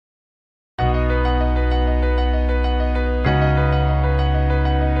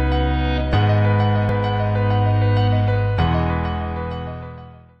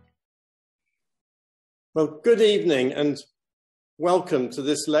Well, good evening and welcome to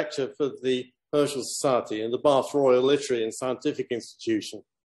this lecture for the Herschel Society and the Bath Royal Literary and Scientific Institution.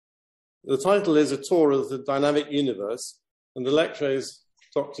 The title is A Tour of the Dynamic Universe, and the lecturer is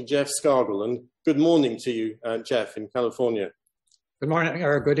Dr. Jeff Scargle. And good morning to you, Jeff, in California. Good morning,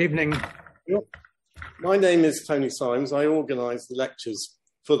 or good evening. My name is Tony Symes. I organise the lectures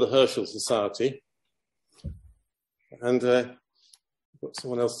for the Herschel Society. And got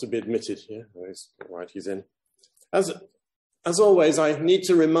someone else to be admitted here. Oh, right, he's in. As always, I need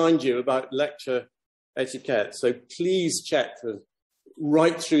to remind you about lecture etiquette. So please check that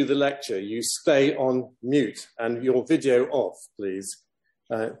right through the lecture you stay on mute and your video off, please.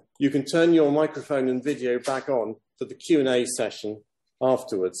 You can turn your microphone and video back on for the Q&A session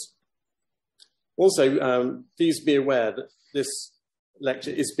afterwards. Also, please be aware that this lecture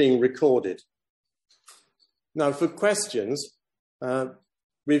is being recorded. Now, for questions,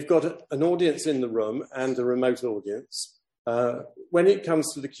 we've got an audience in the room and a remote audience. When it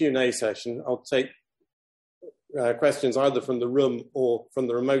comes to the Q&A session, I'll take questions either from the room or from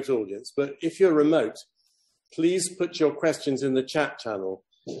the remote audience. But if you're remote, please put your questions in the chat channel.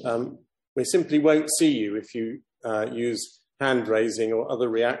 We simply won't see you if you use hand raising or other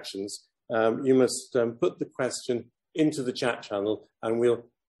reactions. You must put the question into the chat channel and we'll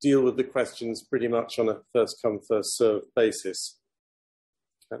deal with the questions pretty much on a first come, first served basis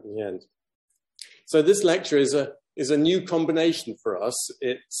at the end. So this lecture is a new combination for us.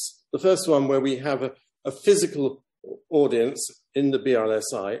 It's the first one where we have a physical audience in the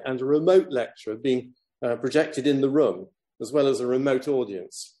BRLSI and a remote lecture being projected in the room, as well as a remote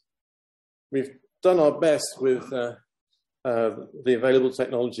audience. We've done our best with the available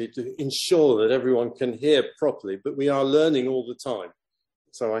technology to ensure that everyone can hear properly, but we are learning all the time.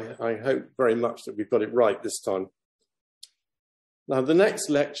 So I hope very much that we've got it right this time. Now, the next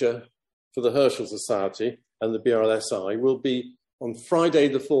lecture for the Herschel Society and the BRLSI will be on Friday,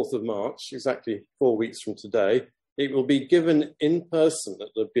 the 4th of March, exactly 4 weeks from today. It will be given in person at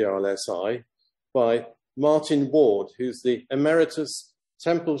the BRLSI by Martin Ward, who's the Emeritus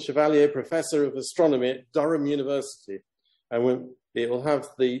Temple Chevalier Professor of Astronomy at Durham University. And it will have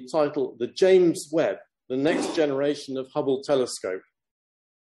the title, The James Webb, the Next Generation of Hubble Telescope.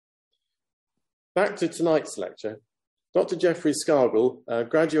 Back to tonight's lecture. Dr. Jeffrey Scargle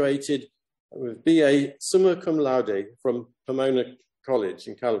graduated with BA summa cum laude from Pomona College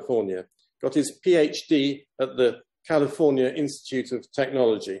in California, got his PhD at the California Institute of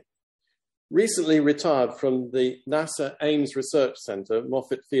Technology, recently retired from the NASA Ames Research Center,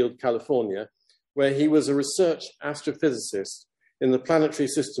 Moffett Field, California, where he was a research astrophysicist in the Planetary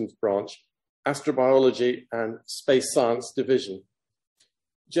Systems Branch, Astrobiology and Space Science Division.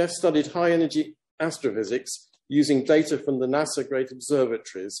 Jeff studied high-energy astrophysics using data from the NASA Great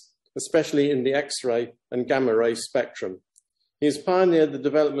Observatories, especially in the X-ray and gamma-ray spectrum. He has pioneered the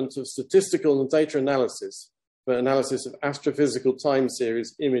development of statistical and data analysis for analysis of astrophysical time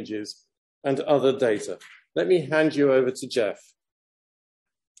series images and other data. Let me hand you over to Jeff.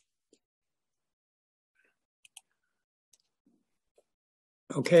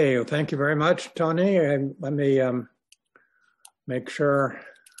 Okay, well, thank you very much, Tony. And let me make sure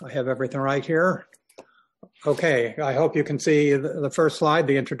I have everything right here. Okay, I hope you can see the first slide,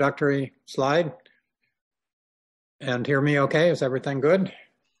 the introductory slide, and hear me okay? Is everything good?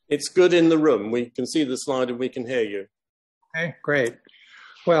 It's good in the room. We can see the slide and we can hear you. Okay, great.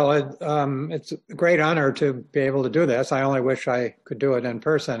 Well, it's a great honor to be able to do this. I only wish I could do it in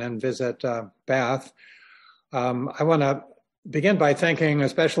person and visit Bath. I want to begin by thanking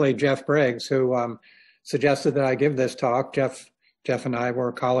especially Jeff Briggs, who suggested that I give this talk. Jeff and I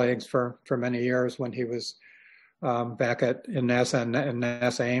were colleagues for many years when he was back in NASA and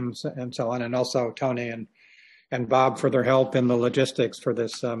NASA Ames and so on, and also Tony and Bob for their help in the logistics for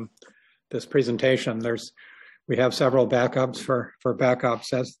this this presentation. We have several backups for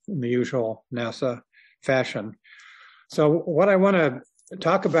backups as in the usual NASA fashion. So what I want to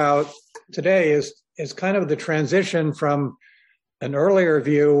talk about today is kind of the transition from an earlier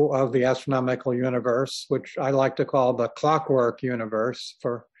view of the astronomical universe, which I like to call the Clockwork Universe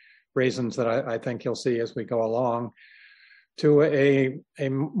for reasons that I think you'll see as we go along, to a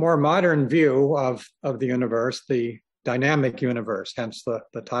more modern view of the universe, the dynamic universe, hence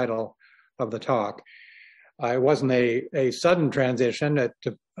the title of the talk. It wasn't a sudden transition,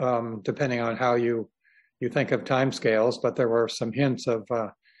 depending on how you think of timescales, but there were some hints of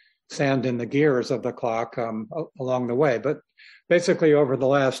sand in the gears of the clock along the way. But basically, over the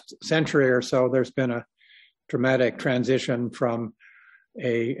last century or so, there's been a dramatic transition from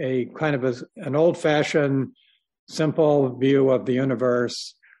a kind of an old-fashioned, simple view of the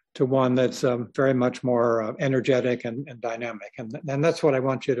universe to one that's very much more energetic and dynamic. And that's what I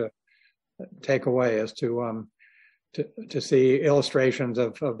want you to take away, is to see illustrations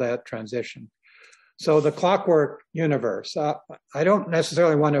of that transition. So the Clockwork Universe. I don't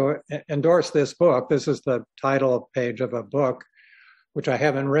necessarily want to endorse this book. This is the title page of a book, which I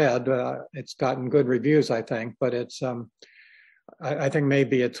haven't read. It's gotten good reviews, I think, but it's I think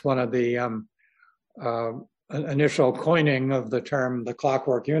maybe it's one of the initial coining of the term the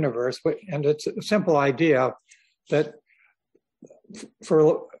Clockwork Universe, and it's a simple idea that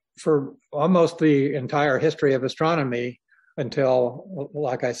for almost the entire history of astronomy until,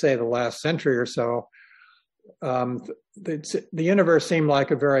 like I say, the last century or so, the universe seemed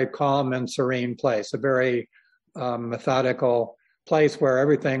like a very calm and serene place, a very methodical place where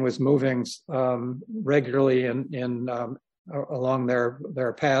everything was moving regularly along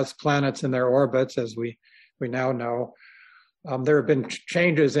their paths, planets in their orbits, as we now know. There have been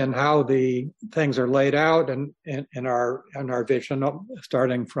changes in how the things are laid out and in our vision,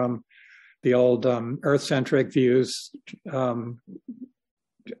 starting from the old Earth-centric views,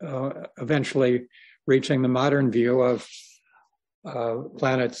 eventually reaching the modern view of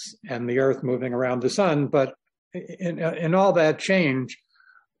planets and the Earth moving around the sun. But in all that change,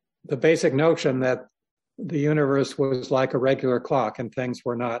 the basic notion that the universe was like a regular clock and things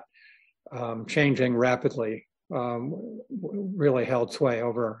were not changing rapidly really held sway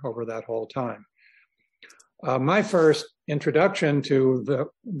over that whole time. My first introduction to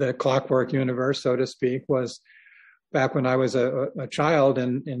the Clockwork Universe, so to speak, was back when I was a child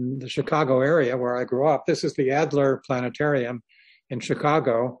in the Chicago area where I grew up. This is the Adler Planetarium in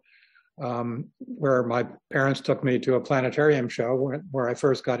Chicago, where my parents took me to a planetarium show where I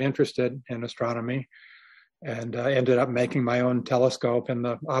first got interested in astronomy, and I ended up making my own telescope in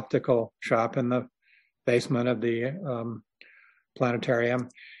the optical shop in the basement of the planetarium.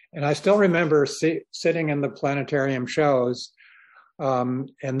 And I still remember sitting in the planetarium shows, and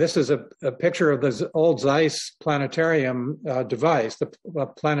this is a picture of this old Zeiss planetarium device. The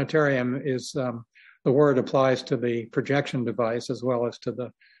planetarium is, the word applies to the projection device as well as to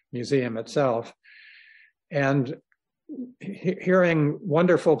the museum itself. And hearing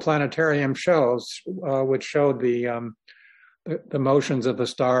wonderful planetarium shows, which showed the motions of the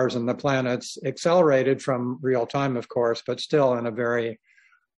stars and the planets, accelerated from real time, of course, but still in a very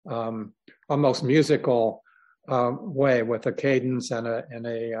almost musical way, with a cadence and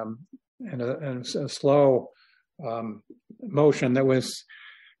a slow motion that was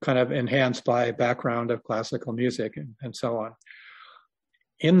kind of enhanced by a background of classical music and so on.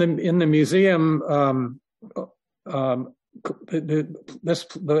 In the museum, the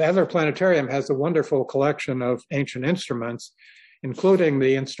Adler Planetarium has a wonderful collection of ancient instruments, including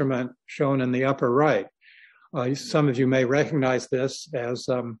the instrument shown in the upper right. Some of you may recognize this as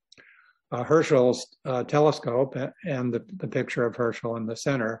Herschel's telescope, and the picture of Herschel in the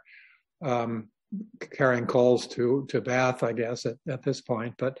center, carrying coals to Bath, I guess, at this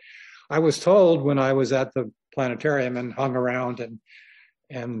point. But I was told when I was at the planetarium and hung around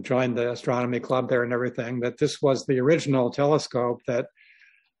and joined the astronomy club there and everything, that this was the original telescope that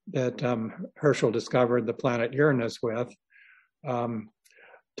Herschel discovered the planet Uranus with.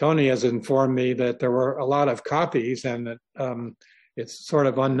 Tony has informed me that there were a lot of copies, and that it's sort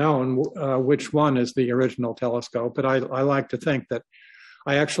of unknown which one is the original telescope, but I like to think that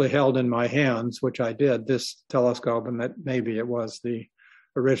I actually held in my hands, which I did, this telescope, and that maybe it was the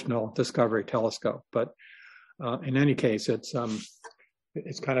original Discovery telescope. But in any case, it's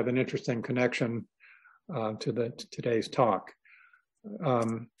kind of an interesting connection to today's talk.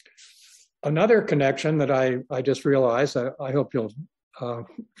 Another connection that I just realized, I hope you'll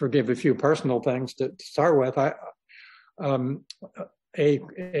forgive a few personal things to start with.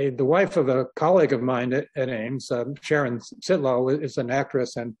 The wife of a colleague of mine at Ames, Sharon Sitlow, is an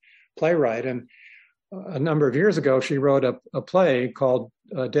actress and playwright. And a number of years ago, she wrote a play called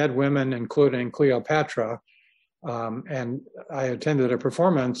Dead Women, Including Cleopatra. And I attended a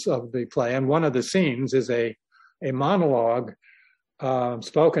performance of the play. And one of the scenes is a monologue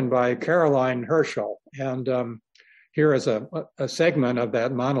spoken by Caroline Herschel. And here is a segment of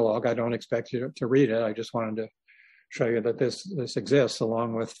that monologue. I don't expect you to read it. I just wanted to show you that this exists,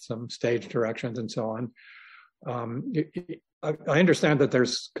 along with some stage directions and so on. I understand that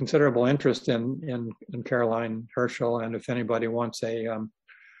there's considerable interest in Caroline Herschel, and if anybody wants a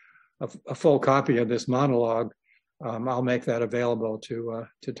full copy of this monologue, I'll make that available to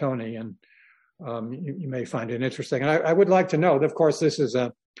Tony, and you may find it interesting. And I would like to know that, of course, this is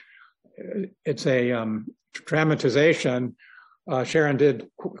it's a dramatization. Sharon did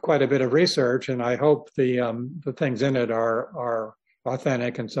quite a bit of research, and I hope the things in it are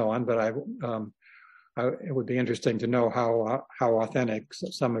authentic and so on, but it would be interesting to know how authentic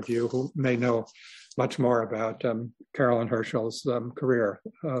some of you who may know much more about Carol and Herschel's career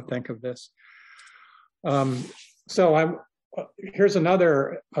think of this. Here's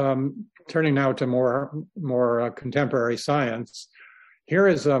another, turning now to more contemporary science. Here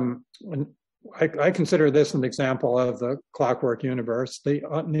is, I consider this an example of the Clockwork Universe.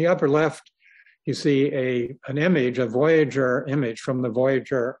 On the upper left, you see an image, a Voyager image from the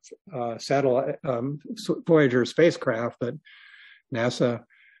Voyager satellite, Voyager spacecraft that NASA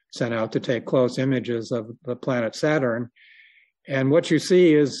sent out to take close images of the planet Saturn. And what you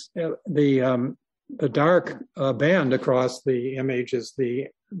see is the dark band across the image is the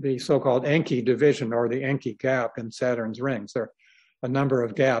so-called Encke division, or the Encke gap in Saturn's rings. There are a number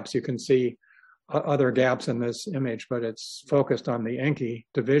of gaps. You can see other gaps in this image, but it's focused on the Encke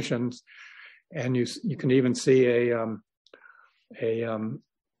divisions. And you can even see the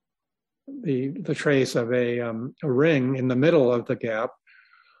trace of a ring in the middle of the gap.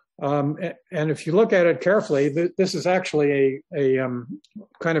 And if you look at it carefully, this is actually a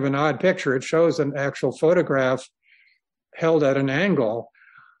kind of an odd picture. It shows an actual photograph held at an angle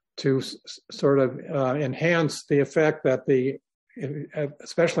to sort of enhance the effect that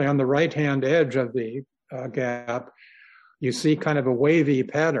especially on the right-hand edge of the gap, you see kind of a wavy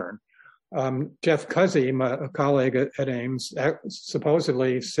pattern. Jeff Cuzzy, a colleague at Ames,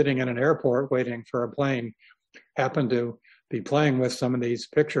 supposedly sitting in an airport waiting for a plane, happened to be playing with some of these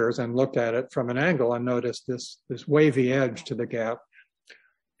pictures and looked at it from an angle and noticed this wavy edge to the gap.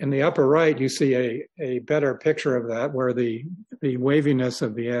 In the upper right, you see a better picture of that, where the waviness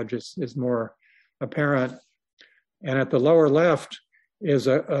of the edge is more apparent. And at the lower left is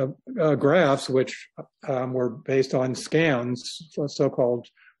graphs which were based on scans, so-called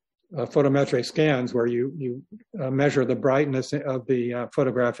photometric scans, where you measure the brightness of the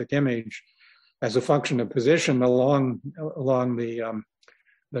photographic image as a function of position along the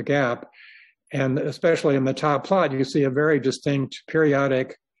gap. And especially in the top plot, you see a very distinct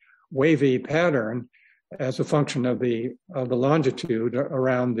periodic wavy pattern as a function of the longitude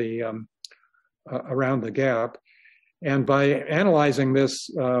around the gap. And by analyzing this,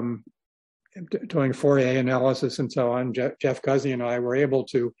 doing Fourier analysis and so on, Jeff Cuzzy and I were able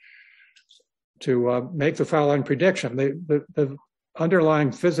to make the following prediction. The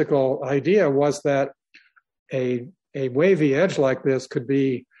underlying physical idea was that a wavy edge like this could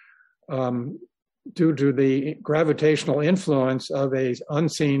be due to the gravitational influence of an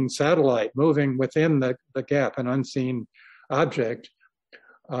unseen satellite moving within the gap, an unseen object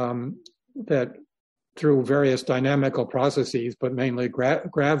that through various dynamical processes, but mainly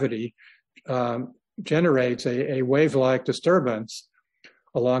gravity, generates a wave-like disturbance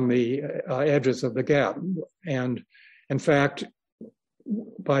along the edges of the gap. And in fact,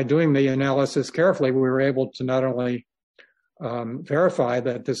 by doing the analysis carefully, we were able to not only verify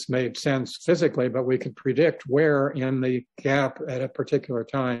that this made sense physically, but we could predict where in the gap at a particular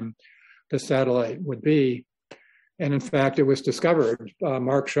time the satellite would be. And in fact, it was discovered,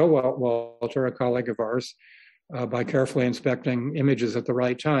 Mark Showalter, a colleague of ours, by carefully inspecting images at the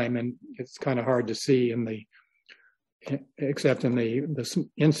right time. And it's kind of hard to see except in the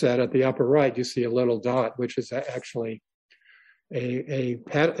inset at the upper right, you see a little dot, which is actually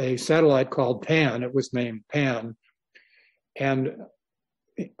a satellite called Pan. It was named Pan. And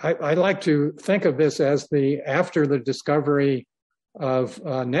I like to think of this as after the discovery of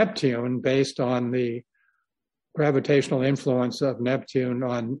Neptune, based on the gravitational influence of Neptune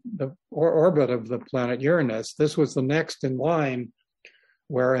on the orbit of the planet Uranus. This was the next in line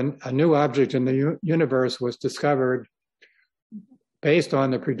where a new object in the universe was discovered based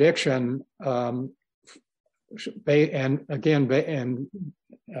on the prediction, and again,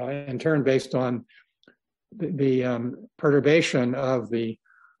 in turn based on the perturbation of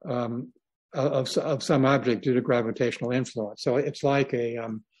of some object due to gravitational influence. So it's like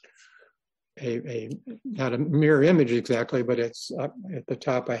not a mirror image exactly, but it's at the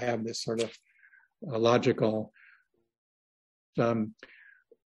top. I have this sort of logical that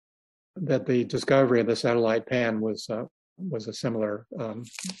the discovery of the satellite Pan was a similar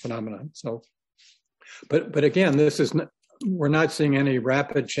phenomenon. So, but again, we're not seeing any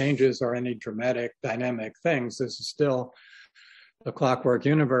rapid changes or any dramatic dynamic things. This is still the Clockwork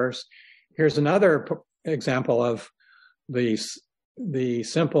Universe. Here's another example of the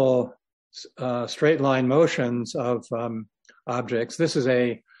simple straight line motions of objects. This is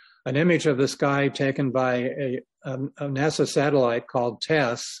an image of the sky taken by a NASA satellite called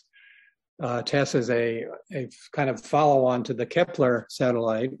TESS. TESS is a kind of follow-on to the Kepler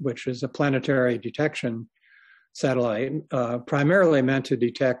satellite, which is a planetary detection satellite, primarily meant to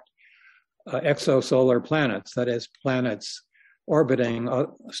detect exosolar planets, that is, planets orbiting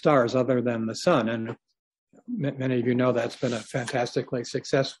stars other than the sun. And many of you know that's been a fantastically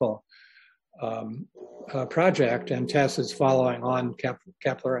successful project, and TESS is following on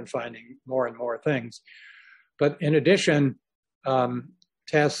Kepler and finding more and more things. But in addition,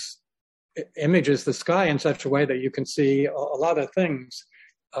 TESS images the sky in such a way that you can see a lot of things.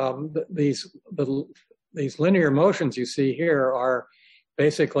 These linear motions you see here are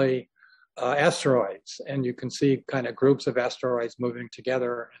basically asteroids, and you can see kind of groups of asteroids moving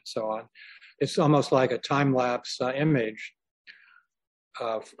together and so on. It's almost like a time-lapse image.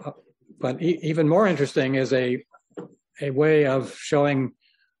 But even more interesting is a way of showing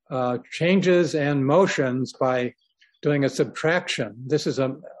changes and motions by doing a subtraction. This is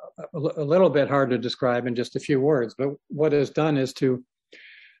a little bit hard to describe in just a few words, but what is done is to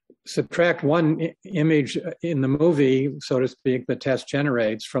subtract one image in the movie, so to speak, the TESS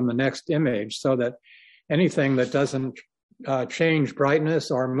generates from the next image, so that anything that doesn't change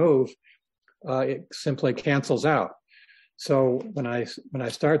brightness or move, it simply cancels out. So when I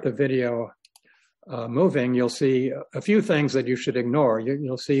start the video moving, you'll see a few things that you should ignore.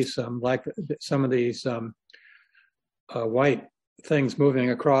 You'll see some of these white things moving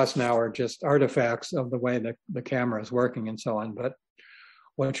across now are just artifacts of the way the camera is working and so on. But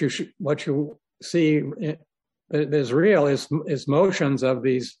what you see is real is motions of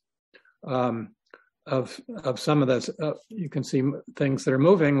these of some of this. You can see things that are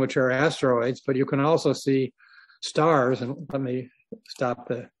moving, which are asteroids, but you can also see stars. And let me stop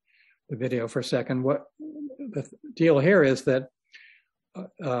the video for a second. What the deal here is that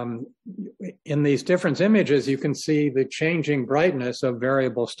in these different images, you can see the changing brightness of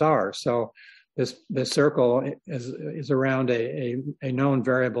variable stars. So this circle is around a known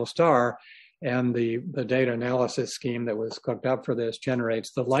variable star, and the data analysis scheme that was cooked up for this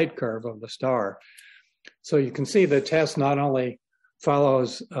generates the light curve of the star. So you can see the TESS not only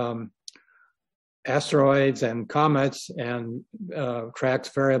follows asteroids and comets and tracks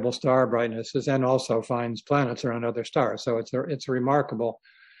variable star brightnesses, and also finds planets around other stars. So it's a remarkable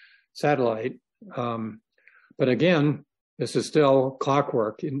satellite. But again, this is still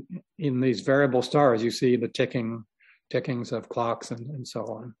clockwork. In these variable stars, you see the tickings of clocks and so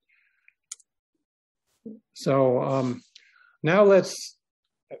on. So now let's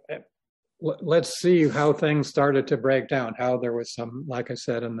see how things started to break down. How there was some, like I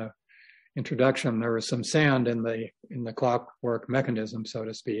said in the introduction, there was some sand in the clockwork mechanism, so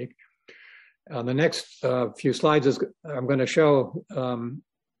to speak. The next few slides I'm going to show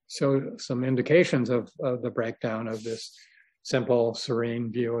some indications of the breakdown of this simple,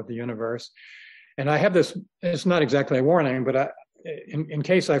 serene view of the universe. And I have this, it's not exactly a warning, but in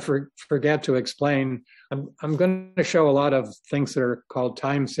case I forget to explain, I'm going to show a lot of things that are called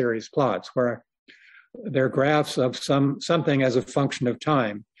time series plots, where they're graphs of something as a function of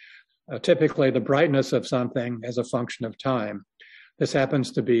time. Typically the brightness of something as a function of time. This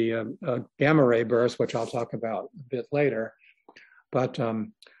happens to be a gamma ray burst, which I'll talk about a bit later. But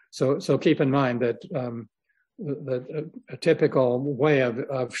so keep in mind that a typical way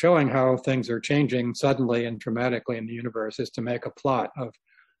of showing how things are changing suddenly and dramatically in the universe is to make a plot of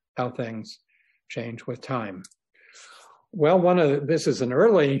how things change with time. Well, this is an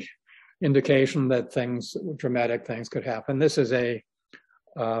early indication that dramatic things could happen. This is a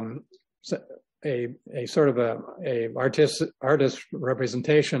sort of a artist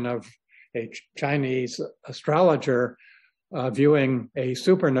representation of a Chinese astrologer viewing a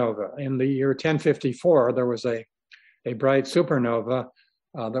supernova. In the year 1054, there was a bright supernova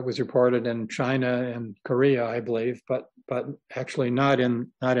that was reported in China and Korea, I believe, but actually not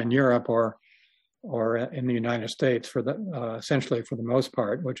in Europe or in the United States essentially for the most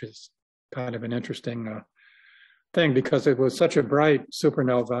part, which is kind of an interesting thing, because it was such a bright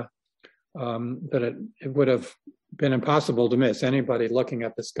supernova that it would have been impossible to miss. Anybody looking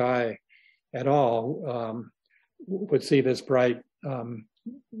at the sky at all would see this bright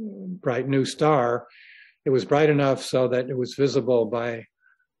new star. It was bright enough so that it was visible by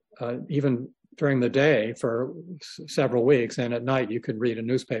even during the day for several weeks, and at night you could read a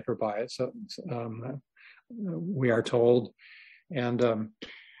newspaper by it. So we are told. And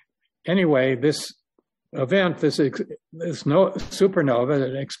anyway, this event, this supernova,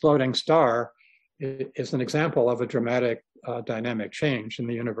 an exploding star, is an example of a dramatic dynamic change in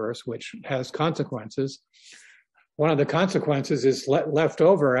the universe, which has consequences. One of the consequences is left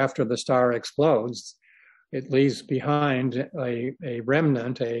over after the star explodes. It leaves behind a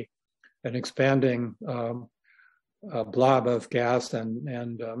remnant, an expanding blob of gas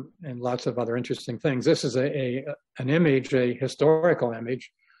and lots of other interesting things. This is an image, a historical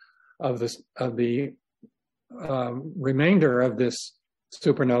image of the remainder of this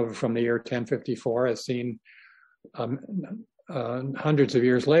supernova from the year 1054, as seen hundreds of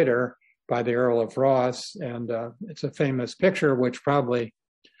years later by the Earl of Rosse, and it's a famous picture which probably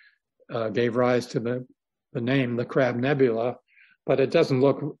gave rise to the name, the Crab Nebula, but it doesn't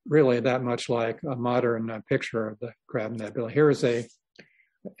look really that much like a modern picture of the Crab Nebula. Here is a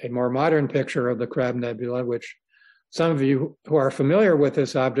more modern picture of the Crab Nebula, which some of you who are familiar with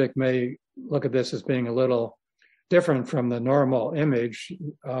this object may look at this as being a little different from the normal image.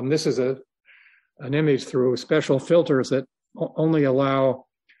 This is an image through special filters that only allow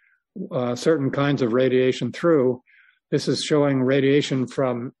certain kinds of radiation through. This is showing radiation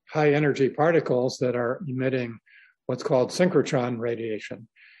from high energy particles that are emitting what's called synchrotron radiation.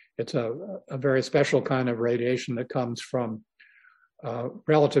 It's a very special kind of radiation that comes from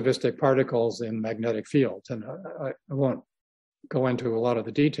relativistic particles in magnetic fields. And I won't go into a lot of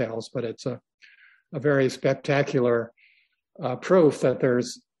the details, but it's a very spectacular proof that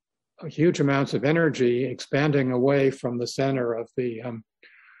there's huge amounts of energy expanding away from the center of the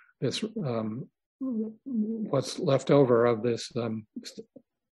what's left over of this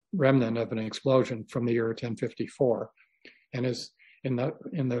remnant of an explosion from the year 1054, and is in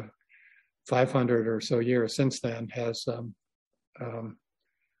the 500 or so years since then has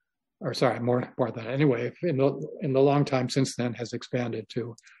or sorry, more than that. Anyway, in the long time since then has expanded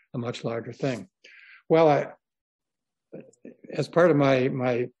to a much larger thing. Well, as part of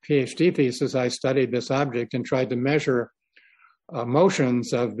my PhD thesis, I studied this object and tried to measure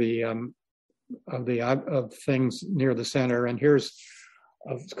motions of things near the center. And here's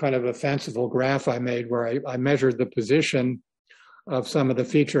kind of a fanciful graph I made where I measured the position of some of the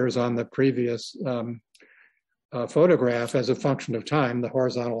features on the previous photograph as a function of time. The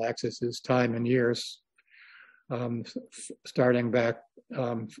horizontal axis is time in years, starting back.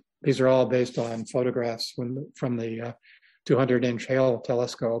 These are all based on photographs from the 200-inch Hale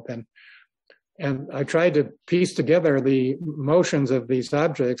telescope, and I tried to piece together the motions of these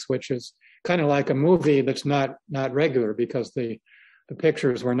objects, which is kind of like a movie that's not regular, because the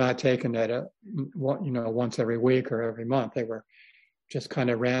pictures were not taken at once every week or every month. They were just kind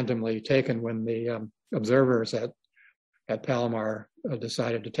of randomly taken when the observers at Palomar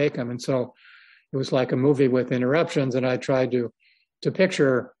decided to take them. And so it was like a movie with interruptions, and I tried to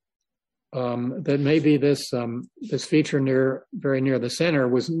picture that maybe this feature very near the center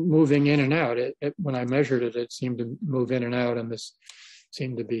was moving in and out. When I measured it, it seemed to move in and out, and this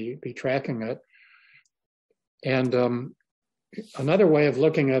seemed to be tracking it. And another way of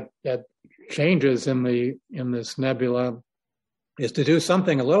looking at changes in this nebula is to do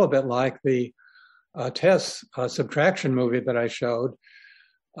something a little bit like the TESS subtraction movie that I showed.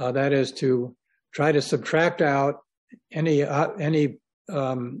 That is to try to subtract out any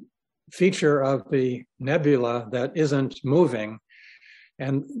feature of the nebula that isn't moving.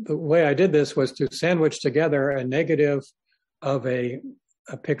 And the way I did this was to sandwich together a negative of a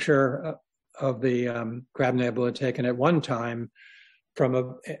picture of the Crab Nebula taken at one time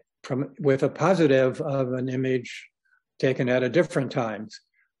with a positive of an image taken at a different times.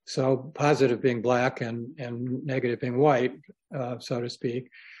 So positive being black and negative being white, so to speak,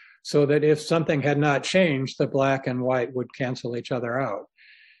 so that if something had not changed, the black and white would cancel each other out.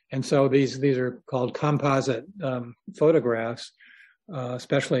 And so these are called composite photographs,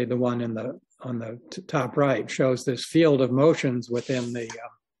 especially the one on the top right shows this field of motions within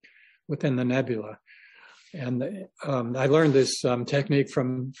the nebula. And I learned this technique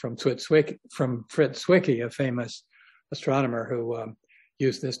from Fritz Zwicky, a famous astronomer who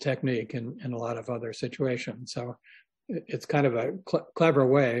used this technique in a lot of other situations. So it's kind of a clever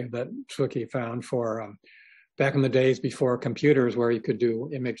way that Zwicky found for back in the days before computers, where you could do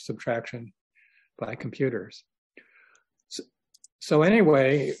image subtraction by computers. So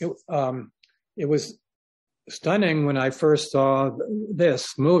anyway, it was stunning when I first saw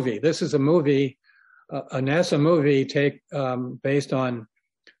this movie. This is a movie, a NASA movie based on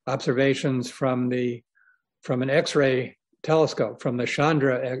observations from an X-ray telescope, from the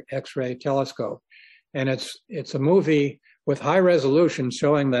Chandra X-ray telescope. And it's a movie with high resolution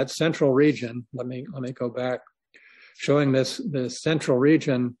showing that central region. Let me go back, showing this central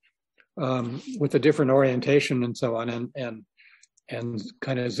region with a different orientation and so on, and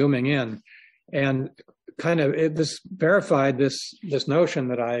kind of zooming in, and kind of this verified this notion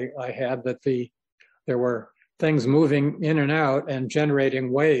that I had, that there were things moving in and out and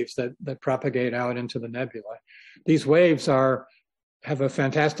generating waves that propagate out into the nebula. These waves have a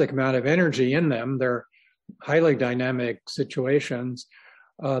fantastic amount of energy in them. They're highly dynamic situations,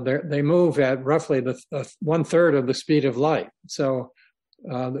 they move at roughly the 1/3 of the speed of light. So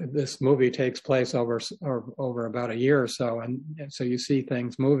this movie takes place over about a year or so, and so you see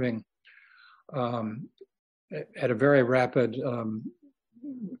things moving at a very rapid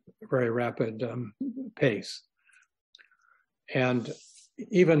pace. And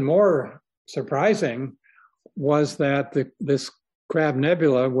even more surprising was that this Crab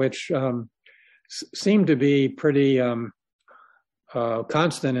Nebula, which seemed to be pretty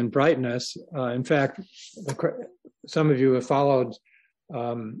constant in brightness. In fact, some of you have followed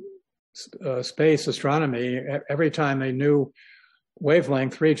space astronomy. Every time a new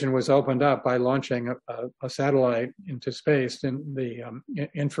wavelength region was opened up by launching a satellite into space, in the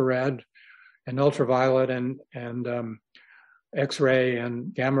infrared and ultraviolet and X-ray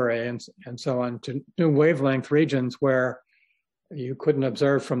and gamma ray and so on, to new wavelength regions where you couldn't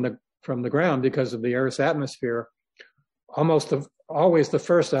observe from the ground because of the Earth's atmosphere. Always the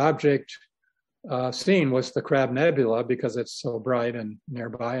first object seen was the Crab Nebula because it's so bright and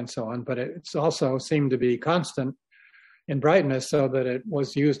nearby and so on, but it's also seemed to be constant in brightness, so that it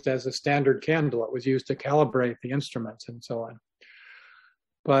was used as a standard candle. It was used to calibrate the instruments and so on.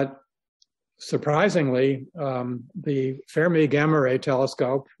 But surprisingly, the Fermi Gamma Ray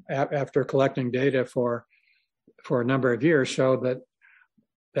Telescope, after collecting data for a number of years, showed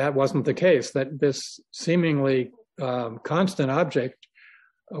that wasn't the case, that this seemingly constant object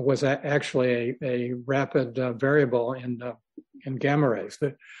was actually a rapid variable in gamma rays.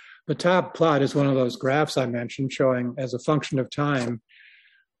 The top plot is one of those graphs I mentioned, showing as a function of time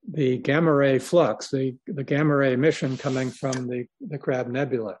the gamma ray flux, the gamma ray emission coming from the Crab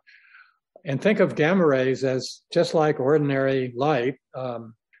Nebula. And think of gamma rays as just like ordinary light,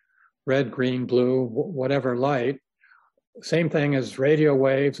 red, green, blue, whatever light. Same thing as radio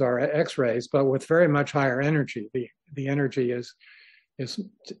waves or X-rays, but with very much higher energy. The energy is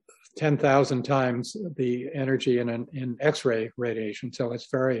 10,000 times the energy in X-ray radiation. So it's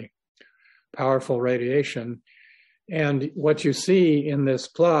very powerful radiation. And what you see in this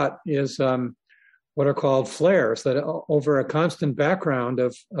plot is what are called flares, that over a constant background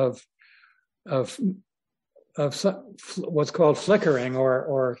of what's called flickering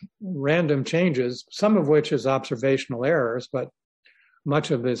or random changes, some of which is observational errors, but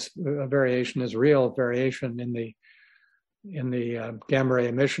much of this variation is real variation in the gamma ray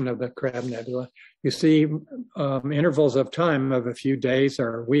emission of the Crab Nebula. You see intervals of time of a few days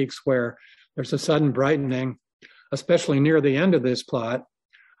or weeks where there's a sudden brightening, especially near the end of this plot.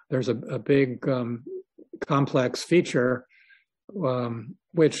 There's a big complex feature,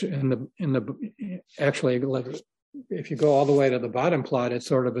 which actually, if you go all the way to the bottom plot, it's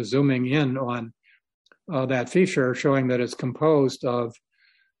sort of a zooming in on that feature, showing that it's composed of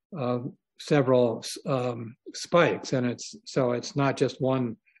several spikes, and it's not just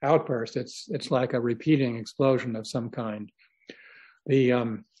one outburst. It's like a repeating explosion of some kind.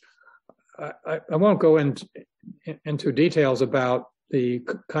 I won't go into details about the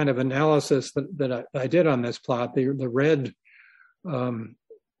kind of analysis that I did on this plot. The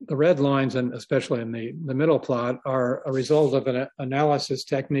red lines, and especially in the middle plot, are a result of an analysis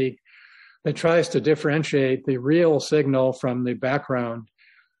technique that tries to differentiate the real signal from the background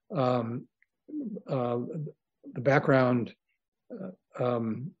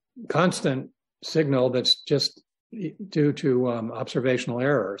constant signal that's just due to observational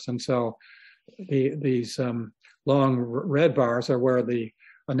errors. And so these long red bars are where the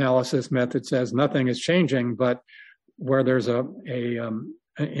analysis method says nothing is changing, but where there's an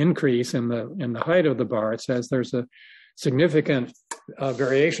increase in the height of the bar, it says there's a significant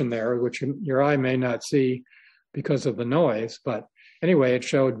variation there, which your eye may not see because of the noise. But anyway, it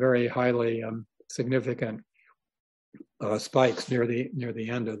showed very highly significant spikes near the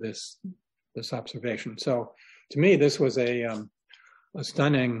end of this observation. So to me, this was a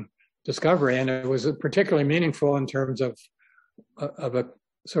stunning discovery, and it was particularly meaningful in terms of a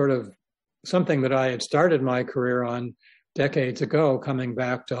sort of something that I had started my career on decades ago, coming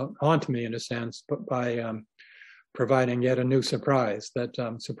back to haunt me in a sense, but by providing yet a new surprise that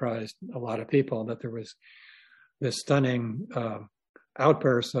surprised a lot of people, that there was this stunning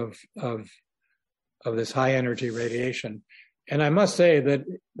outburst of this high energy radiation. And I must say that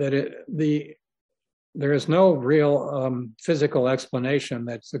there is no real physical explanation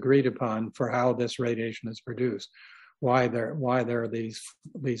that's agreed upon for how this radiation is produced, why there are these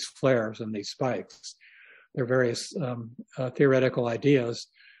flares and these spikes. There are various theoretical ideas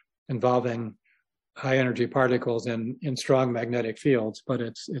involving high energy particles in strong magnetic fields, but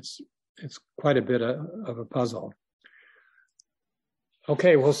it's quite a bit of a puzzle.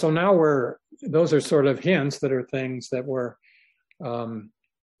 Okay, well, so now those are sort of hints that are things that were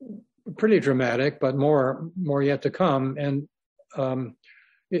pretty dramatic, but more yet to come. And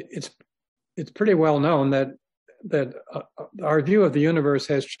it's pretty well known that our view of the universe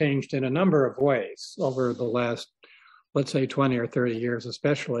has changed in a number of ways over the last, let's say, 20 or 30 years,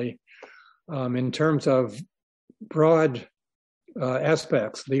 especially in terms of broad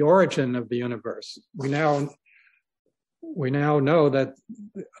aspects, the origin of the universe. We now know that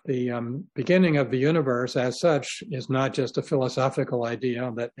the beginning of the universe as such is not just a philosophical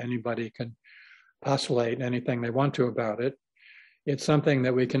idea that anybody can postulate anything they want to about it. It's something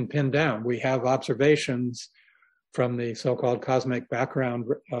that we can pin down. We have observations from the so-called cosmic background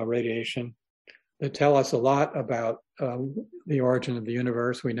radiation that tell us a lot about the origin of the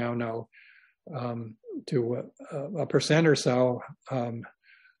universe. We now know to a percent or so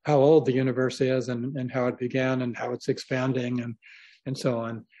how old the universe is and how it began and how it's expanding and so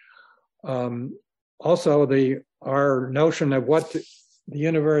on. Also, our notion of what the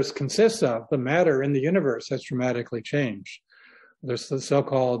universe consists of, the matter in the universe, has dramatically changed. There's the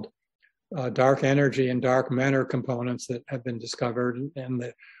so-called dark energy and dark matter components that have been discovered, and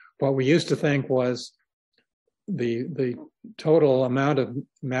what we used to think was the total amount of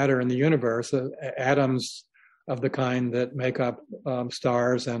matter in the universe, atoms of the kind that make up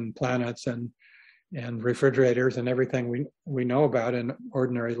stars and planets and refrigerators and everything we know about in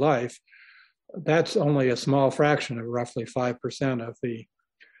ordinary life. That's only a small fraction of roughly 5% of the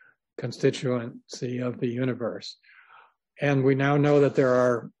constituency of the universe. And we now know that there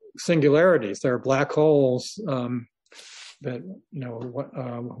are singularities, there are black holes that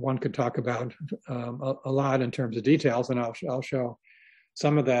one could talk about a lot in terms of details, and I'll show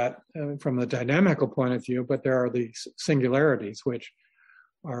some of that from the dynamical point of view, but there are these singularities which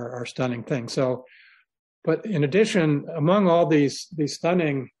are stunning things. So, but in addition, among all these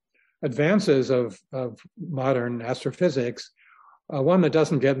stunning advances of modern astrophysics, one that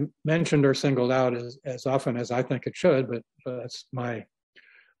doesn't get mentioned or singled out as often as I think it should, but that's my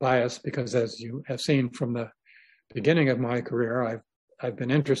bias, because as you have seen from the beginning of my career, I've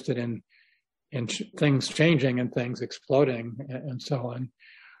been interested in things changing and things exploding and so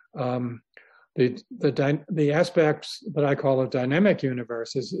on. The aspects that I call a dynamic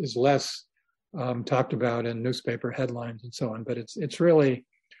universe is less talked about in newspaper headlines and so on, but it's really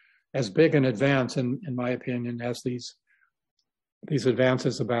as big an advance, in my opinion, as these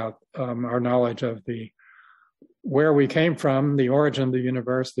advances about our knowledge of where we came from, the origin of the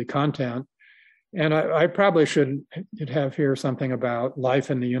universe, the content. And I probably should have here something about life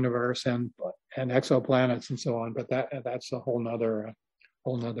in the universe and exoplanets and so on, but that's a whole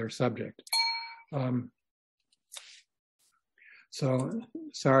nother subject. So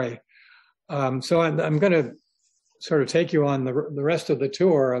sorry. So I'm going to sort of take you on the rest of the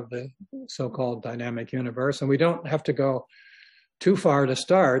tour of the so-called dynamic universe, and we don't have to go too far to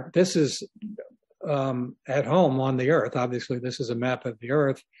start. This is at home on the Earth. Obviously, this is a map of the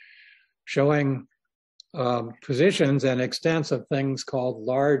Earth showing positions and extents of things called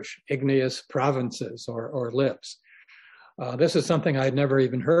large igneous provinces or lips. This is something I'd never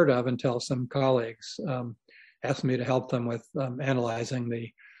even heard of until some colleagues asked me to help them with analyzing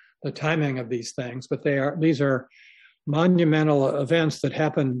the timing of these things. But these are monumental events that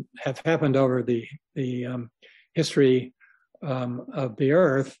have happened over the history of the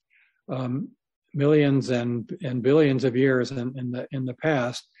Earth, millions and billions of years in the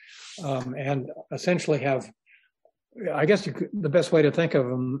past, and essentially have, I guess the best way to think of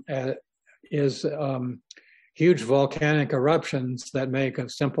them is huge volcanic eruptions that make a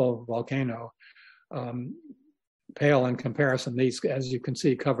simple volcano pale in comparison. These, as you can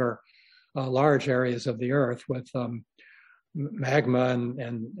see, cover large areas of the Earth with magma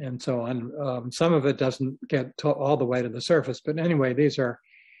and so on. Some of it doesn't get all the way to the surface, but anyway, these are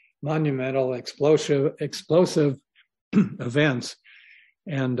monumental, explosive events.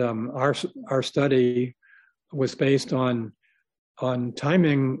 And our study was based on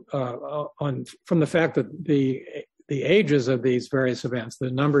timing, from the fact that the ages of these various events, the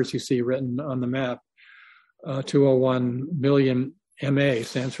numbers you see written on the map, 201 million MA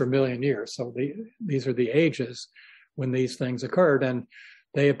stands for million years. So these are the ages when these things occurred, and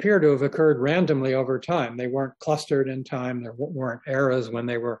they appear to have occurred randomly over time. They weren't clustered in time. There weren't eras when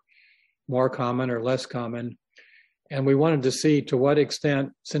they were more common or less common. And we wanted to see to what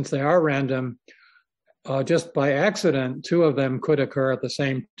extent, since they are random, just by accident, two of them could occur at the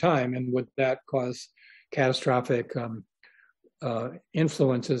same time, and would that cause catastrophic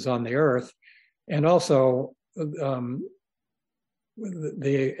influences on the Earth? And also,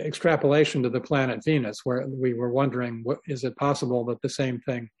 the extrapolation to the planet Venus, where we were wondering, is it possible that the same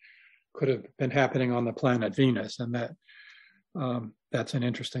thing could have been happening on the planet Venus? And that's an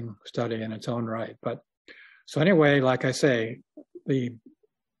interesting study in its own right. But so anyway, like I say, the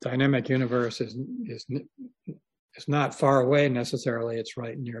dynamic universe is not far away necessarily, it's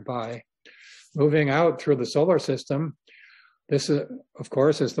right nearby. Moving out through the solar system, this, of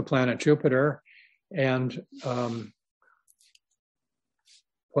course, is the planet Jupiter. And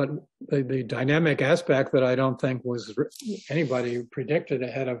what the dynamic aspect that I don't think was anybody predicted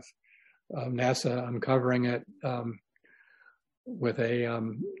ahead of NASA uncovering it with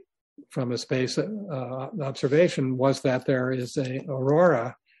from a space observation was that there is a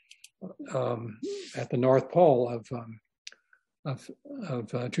aurora at the North Pole of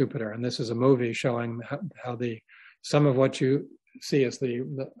Jupiter, and this is a movie showing how some of what you see is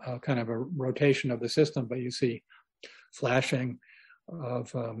the kind of a rotation of the system, but you see flashing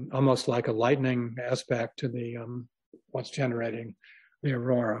of almost like a lightning aspect to the what's generating the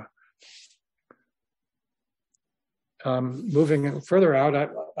aurora. Moving further out,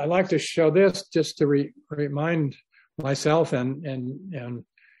 I like to show this just to remind myself and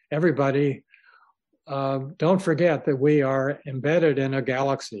everybody, don't forget that we are embedded in a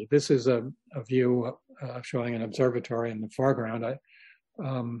galaxy. This is a view showing an observatory in the foreground.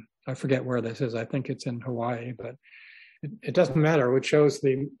 I forget where this is. I think it's in Hawaii, but it doesn't matter. It shows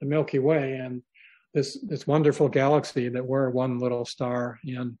the Milky Way and this wonderful galaxy that we're one little star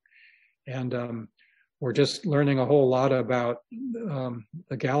in. And we're just learning a whole lot about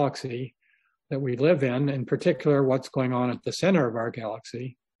the galaxy that we live in particular, what's going on at the center of our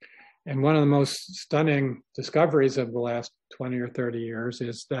galaxy. And one of the most stunning discoveries of the last 20 or 30 years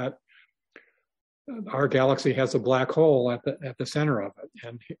is that our galaxy has a black hole at the center of it.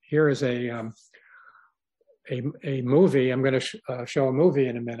 And here is a movie. I'm going to show a movie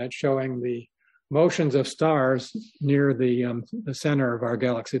in a minute showing the motions of stars near the center of our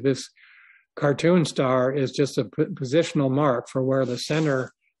galaxy. This cartoon star is just a positional mark for where the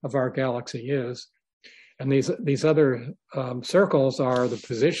center of our galaxy is. And these other circles are the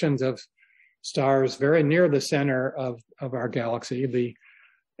positions of stars very near the center of our galaxy. The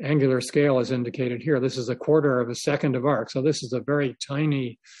angular scale is indicated here. This is 1/4 of a second of arc. So this is a very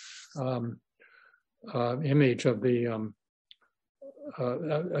tiny image of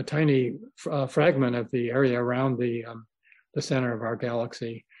a tiny fragment of the area around the center of our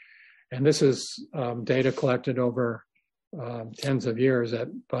galaxy. And this is data collected over tens of years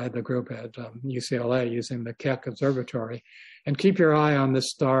by the group at UCLA using the Keck Observatory. And keep your eye on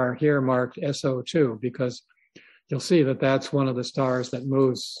this star here marked SO2, because you'll see that that's one of the stars that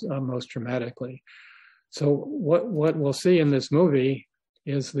moves most dramatically. So what we'll see in this movie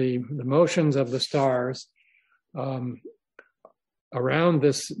is the motions of the stars around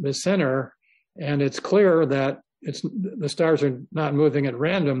this center, and it's clear that the stars are not moving at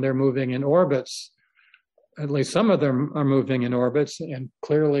random, they're moving in orbits. At least some of them are moving in orbits, and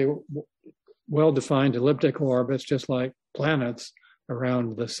clearly well-defined elliptical orbits, just like planets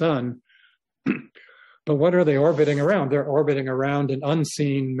around the sun. But what are they orbiting around? They're orbiting around an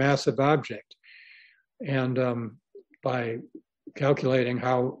unseen massive object. And by calculating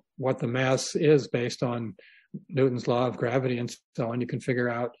what the mass is based on Newton's law of gravity and so on, you can figure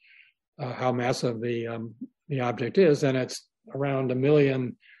out how massive the object is, and it's around 1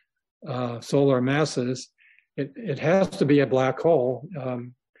 million solar masses. It has to be a black hole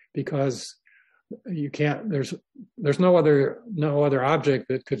because you can't. There's no other object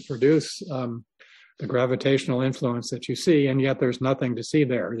that could produce the gravitational influence that you see, and yet there's nothing to see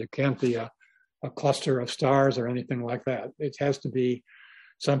there. There can't be a cluster of stars or anything like that. It has to be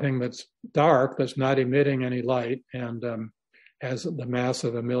something that's dark, that's not emitting any light, and has the mass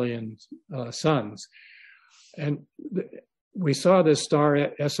of 1 million suns. And we saw this star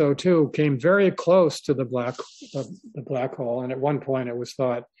SO2 came very close to the black hole, and at one point it was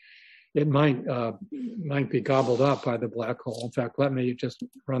thought it might be gobbled up by the black hole. In fact, let me just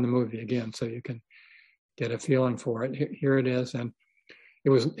run the movie again so you can get a feeling for it. Here it is, and it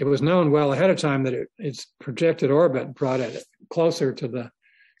was known well ahead of time that its projected orbit brought it closer to the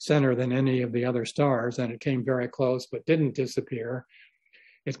center than any of the other stars, and it came very close but didn't disappear.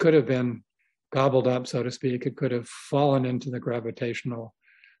 It could have been gobbled up, so to speak. It could have fallen into the gravitational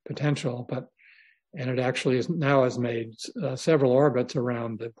potential, and it actually has made several orbits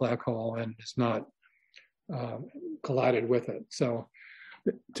around the black hole and is not collided with it. So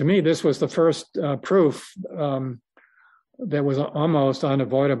to me, this was the first proof that was almost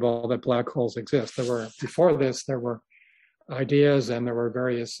unavoidable that black holes exist. Before this, there were ideas and there were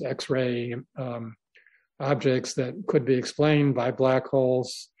various X-ray objects that could be explained by black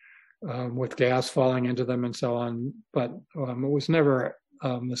holes with gas falling into them and so on, but it was never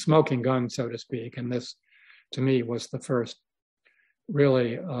the smoking gun, so to speak. And this, to me, was the first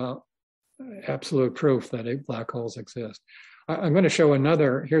really absolute proof that black holes exist. I'm going to show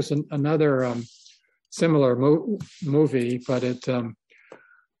another. Here's another similar movie, but it's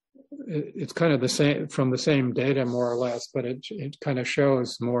kind of the same, from the same data more or less, but it kind of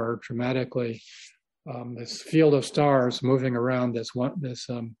shows more dramatically this field of stars moving around this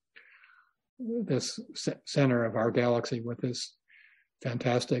center of our galaxy with this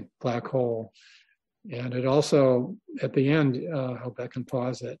fantastic black hole. And it also, at the end, I hope I can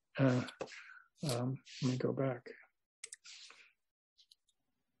pause it. Let me go back.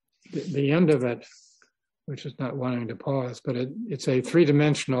 The end of it, which is not wanting to pause, but it's a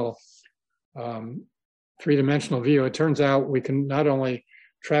three-dimensional view. It turns out we can not only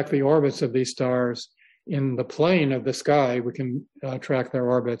track the orbits of these stars in the plane of the sky, we can track their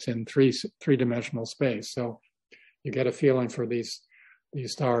orbits in three-dimensional space. So you get a feeling for these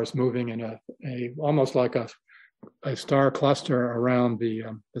stars moving in a almost like a star cluster around the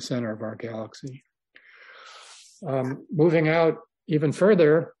center of our galaxy. Moving out even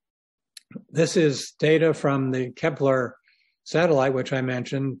further, this is data from the Kepler satellite, which I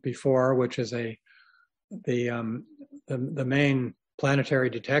mentioned before, which is the main planetary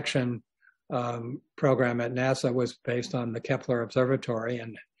detection program at NASA, was based on the Kepler Observatory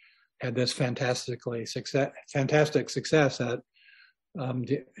and had this fantastic success at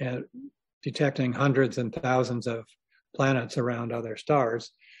detecting hundreds and thousands of planets around other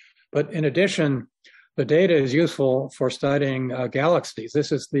stars. But in addition, the data is useful for studying galaxies.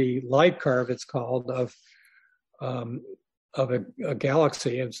 This is the light curve, it's called, of a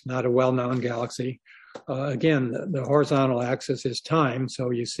galaxy. It's not a well-known galaxy. Again, the horizontal axis is time, so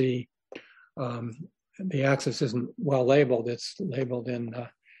you see the axis isn't well labeled. It's labeled in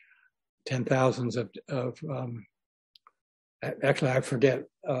 10,000s of actually, I forget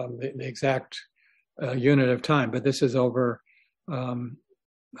the exact unit of time, but this is over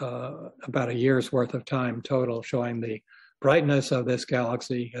about a year's worth of time total, showing the brightness of this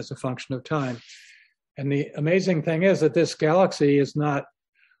galaxy as a function of time. And the amazing thing is that this galaxy is not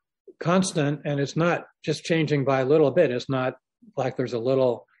constant, and it's not just changing by a little bit. It's not like there's a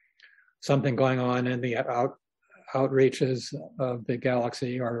little something going on in the outreaches of the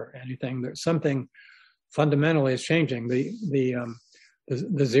galaxy or anything. There's something fundamentally is changing.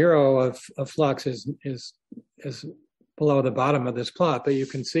 The zero of flux is below the bottom of this plot, but you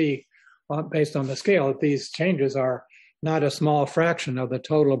can see based on the scale that these changes are not a small fraction of the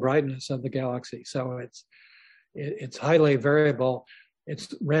total brightness of the galaxy. So it's highly variable.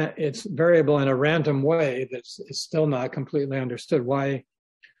 It's variable in a random way that's still not completely understood. Why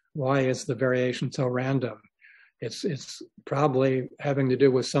is the variation so random? It's probably having to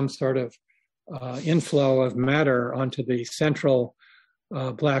do with some sort of inflow of matter onto the central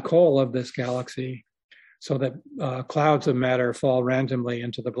black hole of this galaxy, so that clouds of matter fall randomly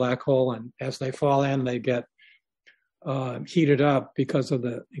into the black hole, and as they fall in, they get heated up because of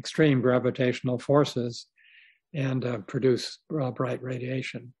the extreme gravitational forces and produce bright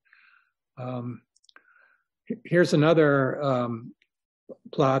radiation. Here's another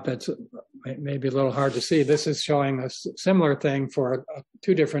plot that's maybe a little hard to see. This is showing a similar thing for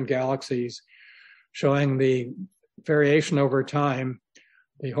two different galaxies, showing the variation over time.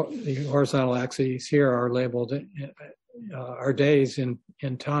 The horizontal axes here are labeled our days in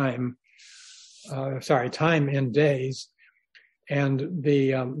time. Time in days, and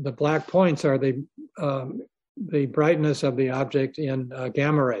the black points are the brightness of the object in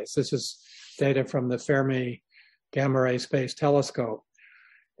gamma rays. This is data from the Fermi Gamma Ray Space Telescope,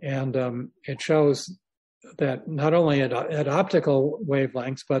 and it shows that not only at optical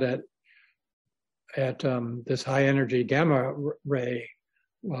wavelengths, but at this high energy gamma ray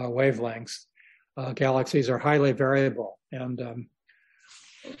wavelengths, galaxies are highly variable. And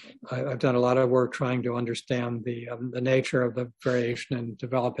I've done a lot of work trying to understand the nature of the variation and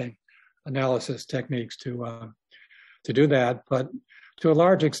developing analysis techniques to do that. But to a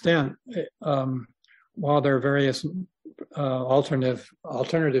large extent, while there are various alternative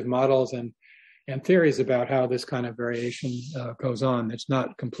models and theories about how this kind of variation goes on, it's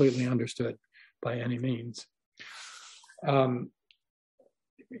not completely understood by any means.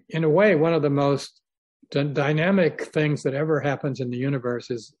 In a way, one of the most dynamic things that ever happens in the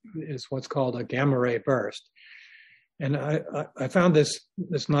universe is what's called a gamma ray burst. And I found this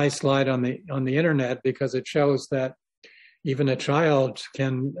nice slide on the internet because it shows that even a child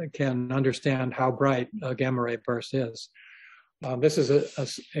can understand how bright a gamma ray burst is. This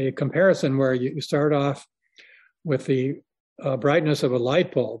is a comparison where you start off with the brightness of a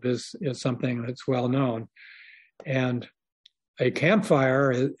light bulb is something that's well known. And a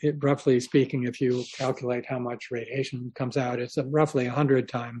campfire, roughly speaking, if you calculate how much radiation comes out, it's roughly 100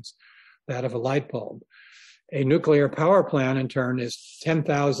 times that of a light bulb. A nuclear power plant, in turn, is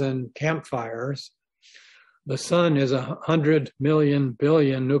 10,000 campfires. The sun is 100 million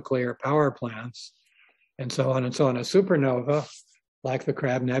billion nuclear power plants, and so on and so on. A supernova, like the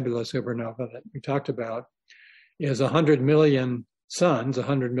Crab Nebula supernova that we talked about, is 100 million suns,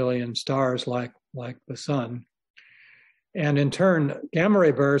 100 million stars like the sun. And in turn, gamma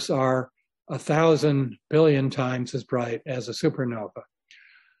ray bursts are 1,000 billion times as bright as a supernova.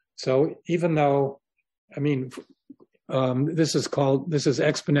 So even though, this is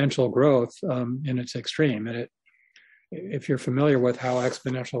exponential growth in its extreme. And if you're familiar with how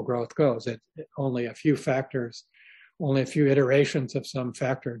exponential growth goes, only a few factors, only a few iterations of some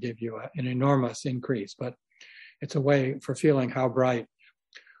factor give you an enormous increase. But it's a way for feeling how bright.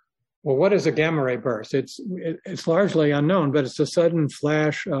 Well, what is a gamma ray burst? It's largely unknown, but it's a sudden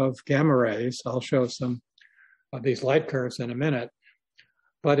flash of gamma rays. I'll show some of these light curves in a minute.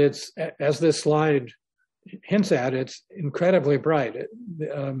 But it's, as this slide hints at, it's incredibly bright.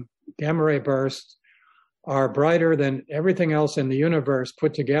 Gamma ray bursts are brighter than everything else in the universe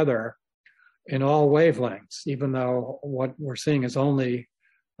put together in all wavelengths, even though what we're seeing is only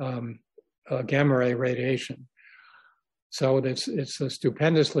gamma ray radiation. So it's a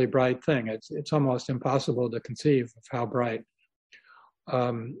stupendously bright thing. It's almost impossible to conceive of how bright.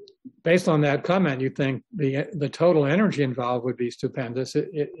 Based on that comment, you think the total energy involved would be stupendous.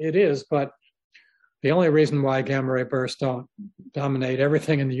 It is, but the only reason why gamma ray bursts don't dominate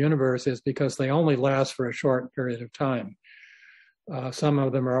everything in the universe is because they only last for a short period of time. Some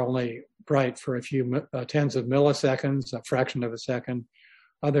of them are only bright for a few tens of milliseconds, a fraction of a second.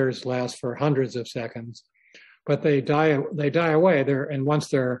 Others last for hundreds of seconds. But they die away. And once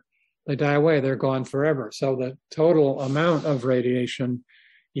they die away, they're gone forever. So the total amount of radiation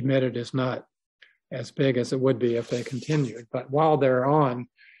emitted is not as big as it would be if they continued. But while they're on,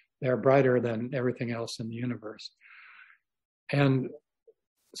 they're brighter than everything else in the universe. And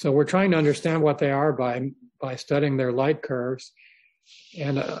so we're trying to understand what they are by studying their light curves.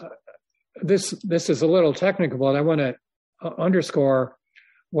 And this is a little technical, but I want to underscore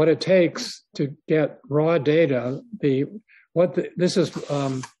what it takes to get raw data. This is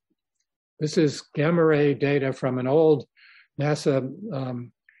gamma ray data from an old NASA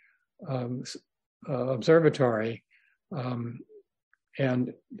observatory,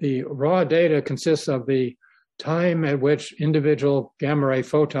 and the raw data consists of the time at which individual gamma ray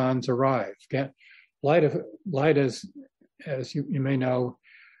photons arrive. Light as you may know,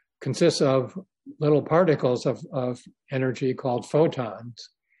 consists of little particles of energy called photons.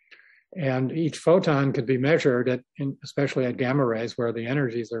 And each photon could be measured especially at gamma rays, where the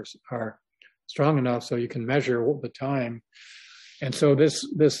energies are strong enough so you can measure the time. And so this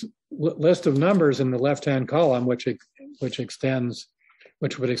list of numbers in the left-hand column, which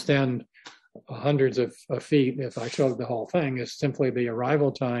would extend hundreds of feet if I showed the whole thing, is simply the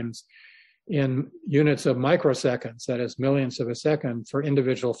arrival times in units of microseconds, that is millionths of a second, for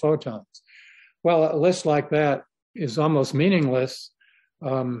individual photons. Well, a list like that is almost meaningless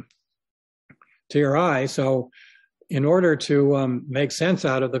to your eye. So in order to make sense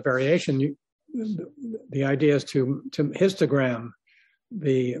out of the variation, the idea is to histogram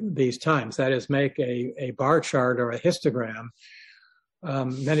these times. That is, make a bar chart or a histogram.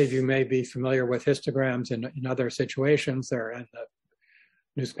 Many of you may be familiar with histograms in other situations. They're in the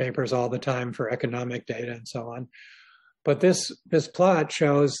newspapers all the time for economic data and so on. But this plot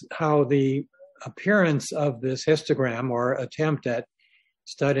shows how the appearance of this histogram, or attempt at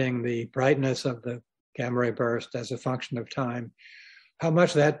studying the brightness of the gamma ray burst as a function of time, how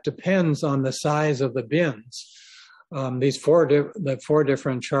much that depends on the size of the bins. The four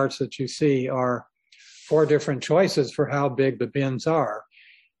different charts that you see are four different choices for how big the bins are.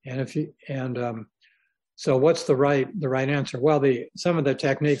 So what's the right answer? Well, some of the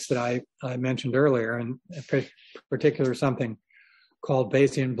techniques that I mentioned earlier, and in particular something called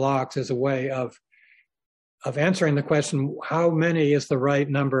Bayesian blocks, is a way of answering the question, how many is the right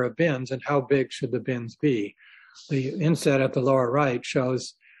number of bins and how big should the bins be? The inset at the lower right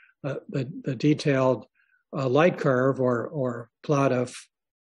shows the detailed light curve or plot of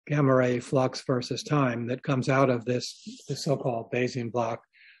gamma ray flux versus time that comes out of this so-called Bayesian block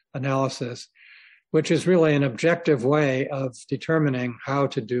analysis, which is really an objective way of determining how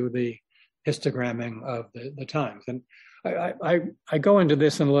to do the histogramming of the times. And I go into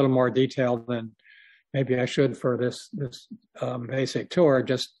this in a little more detail than maybe I should for this basic tour,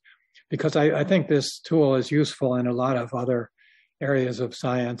 just because I think this tool is useful in a lot of other areas of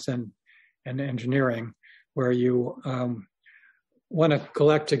science and engineering, where you want to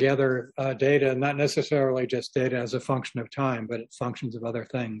collect together data, not necessarily just data as a function of time, but functions of other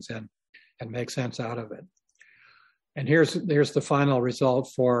things, and make sense out of it. And here's the final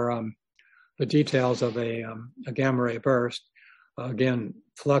result for the details of a gamma ray burst. Again,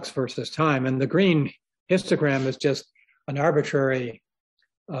 flux versus time. And the green histogram is just an arbitrary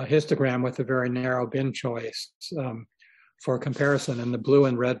histogram with a very narrow bin choice for comparison. And the blue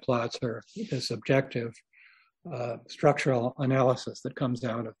and red plots are this objective structural analysis that comes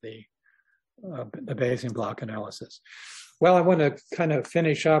out of the Bayesian block analysis. Well, I want to kind of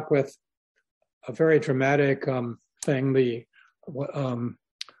finish up with a very dramatic thing.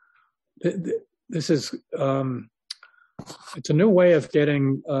 This is it's a new way of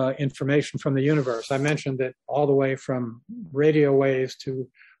getting information from the universe. I mentioned that all the way from radio waves to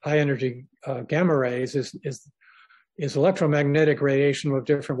high energy gamma rays is electromagnetic radiation with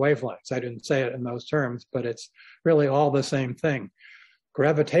different wavelengths. I didn't say it in those terms, but it's really all the same thing.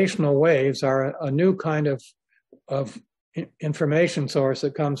 Gravitational waves are a new kind of information source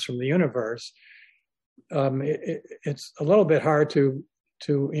that comes from the universe. It's a little bit hard to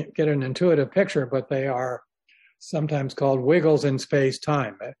get an intuitive picture, but they are sometimes called wiggles in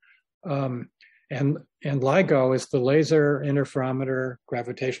space-time. And LIGO is the Laser Interferometer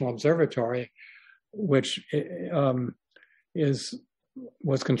Gravitational Observatory, which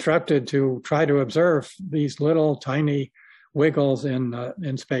was constructed to try to observe these little tiny wiggles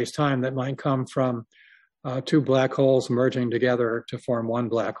in space-time that might come from two black holes merging together to form one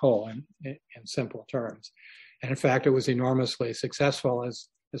black hole in simple terms. And in fact, it was enormously successful, as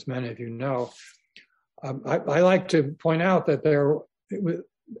many of you know. I like to point out that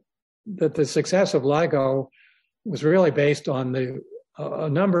that the success of LIGO was really based on a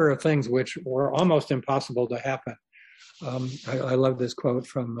number of things which were almost impossible to happen. I love this quote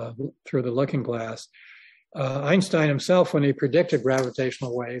from Through the Looking Glass. Einstein himself, when he predicted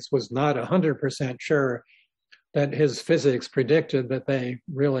gravitational waves, was not 100% sure that his physics predicted that they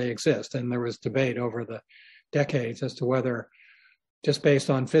really exist. And there was debate over the decades as to whether, just based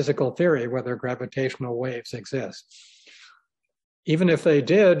on physical theory, whether gravitational waves exist. Even if they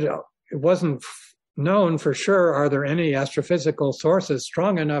did, it wasn't known for sure, are there any astrophysical sources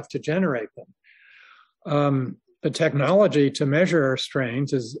strong enough to generate them? The technology to measure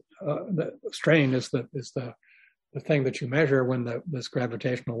strains is, the strain is the thing that you measure when this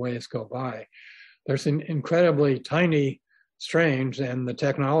gravitational waves go by. There's an incredibly tiny strains, and the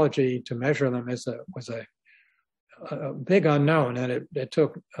technology to measure them was a big unknown, and it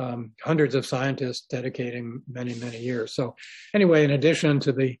took hundreds of scientists dedicating many, many years. So anyway, in addition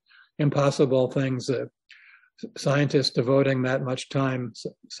to the impossible things, scientists devoting that much time,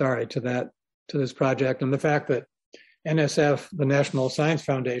 to this project, and the fact that NSF, the National Science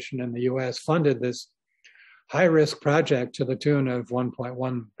Foundation in the US, funded this high-risk project to the tune of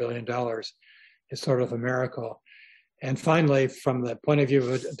 $1.1 billion is sort of a miracle. And finally, from the point of view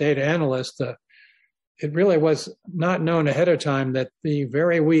of a data analyst, it really was not known ahead of time that the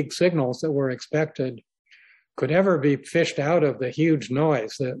very weak signals that were expected could ever be fished out of the huge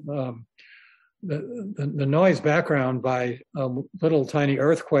noise. The noise background by little tiny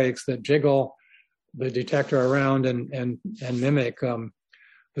earthquakes that jiggle the detector around and mimic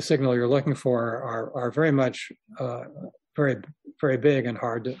the signal you're looking for are very much very, very big and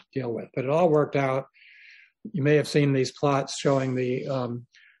hard to deal with. But it all worked out. You may have seen these plots showing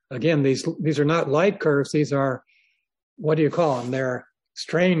again, these are not light curves. These are, what do you call them? They're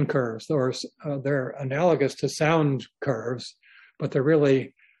strain curves, or they're analogous to sound curves, but they're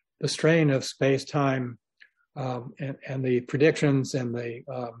really the strain of space-time, and the predictions and the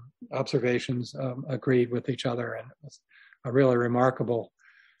observations agreed with each other. And it was a really remarkable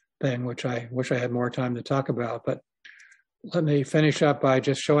thing, which I wish I had more time to talk about. But let me finish up by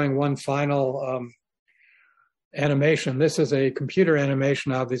just showing one final animation. This is a computer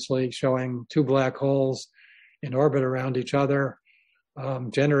animation, obviously, showing two black holes in orbit around each other,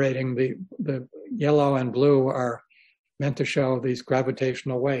 generating the yellow and blue are meant to show these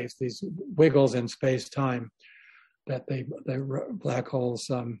gravitational waves, these wiggles in space-time that the black holes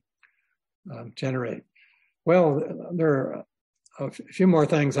generate. Well, there are a few more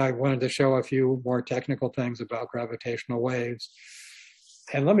things. I wanted to show a few more technical things about gravitational waves.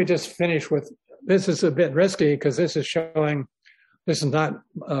 And let me just finish with, this is a bit risky because this is not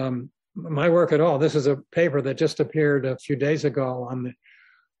my work at all. This is a paper that just appeared a few days ago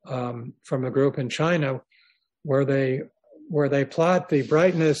from a group in China where they plot the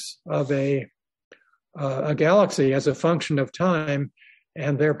brightness of a a galaxy as a function of time,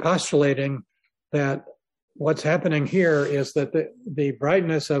 and they're postulating that what's happening here is that the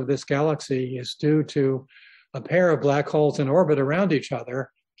brightness of this galaxy is due to a pair of black holes in orbit around each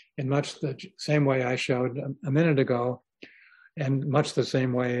other in much the same way I showed a minute ago, and much the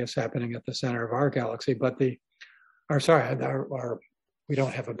same way is happening at the center of our galaxy. But we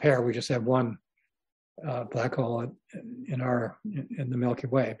don't have a pair, we just have one black hole in the Milky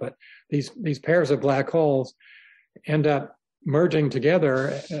Way. But these pairs of black holes end up merging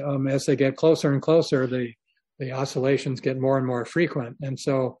together as they get closer and closer. The oscillations get more and more frequent, and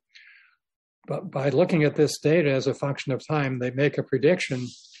so, but by looking at this data as a function of time, they make a prediction.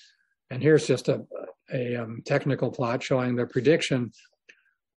 And here's just a technical plot showing the prediction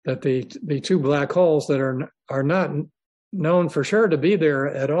that the two black holes that are not known for sure to be there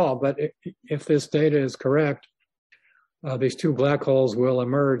at all, but if this data is correct, these two black holes will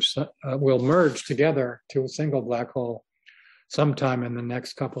merge together to a single black hole sometime in the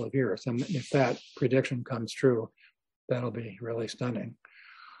next couple of years. And if that prediction comes true, that'll be really stunning.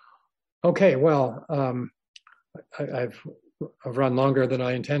 Okay, well, I've run longer than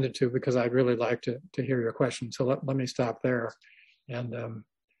I intended to because I'd really like to hear your questions. So let me stop there and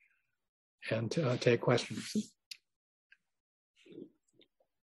take questions.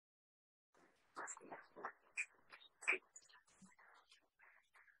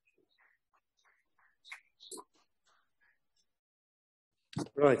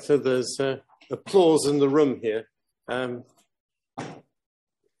 Right, so there's applause in the room here. That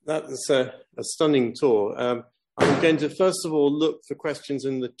was a stunning tour. I'm going to first of all look for questions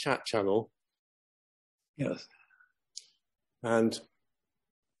in the chat channel. Yes. And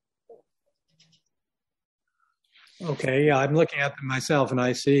okay, yeah, I'm looking at them myself, and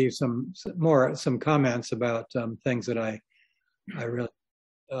I see some comments about things that I really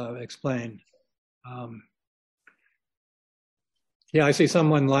explained. Yeah, I see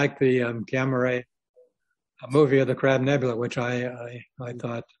someone like the gamma ray movie of the Crab Nebula, which I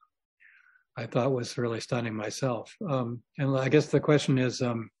thought was really stunning myself. And I guess the question is,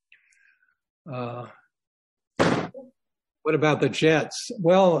 what about the jets?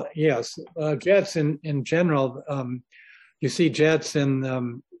 Well, yes, jets in general. You see jets in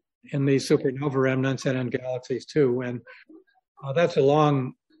these supernova remnants and in galaxies too, and that's a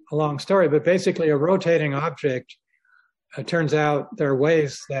long story. But basically, a rotating object. It turns out there are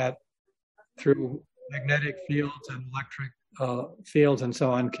ways that through magnetic fields and electric fields and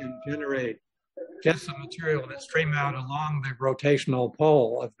so on can generate jets of material that stream out along the rotational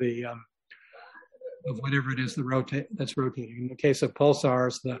pole of the of whatever it is that's rotating. In the case of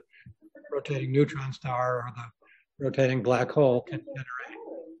pulsars, the rotating neutron star or the rotating black hole can generate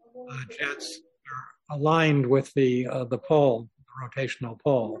jets that are aligned with the pole, the rotational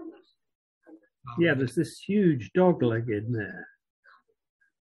pole. Yeah, there's this huge dog leg in there.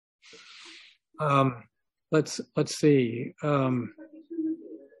 Let's see.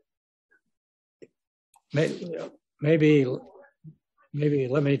 Maybe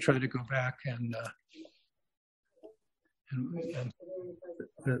let me try to go back and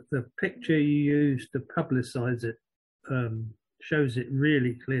the picture you used to publicize it shows it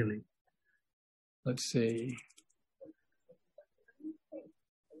really clearly. Let's see.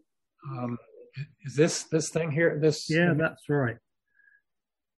 Is this thing here? Yeah, that's right.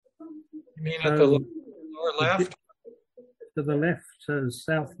 You mean at the lower left? To the left,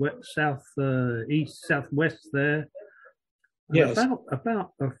 southwest, east, southwest there. Yes.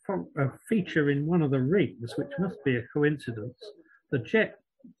 About a feature in one of the rings, which must be a coincidence. The jet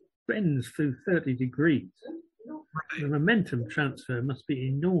bends through 30 degrees. Right. The momentum transfer must be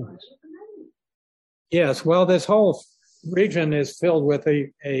enormous. Yes. Well, this whole region is filled with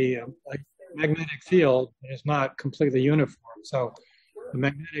a magnetic field. It is not completely uniform. So the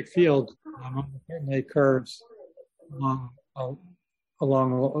magnetic field certainly curves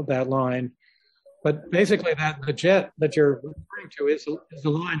along that line. But basically, the jet that you're referring to is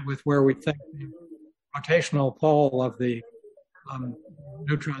aligned with where we think the rotational pole of the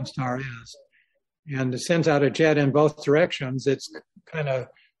neutron star is. And it sends out a jet in both directions. It's kind of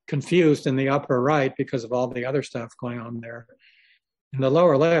confused in the upper right because of all the other stuff going on there. In the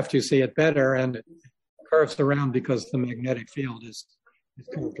lower left, you see it better, and it curves around because the magnetic field is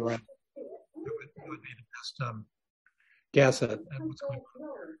curved around. It would be the best guess at what's going on.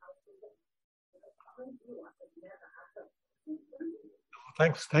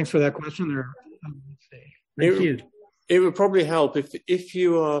 Thanks for that question. There. Let's see. It would probably help if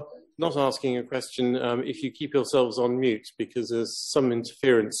you are not asking a question, if you keep yourselves on mute, because there's some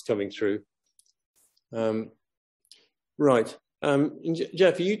interference coming through. Right.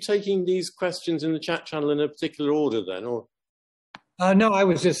 Jeff, are you taking these questions in the chat channel in a particular order then, or? No, I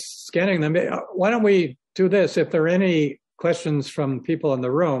was just scanning them. Why don't we do this? If there are any questions from people in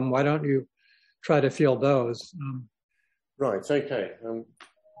the room, why don't you try to field those? Right, okay.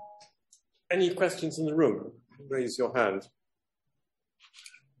 Any questions in the room? Raise your hand.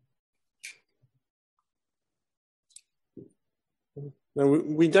 No,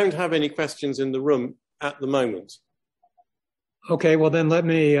 we don't have any questions in the room at the moment. Okay, well then let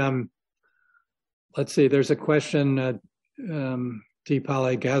me, let's see, there's a question,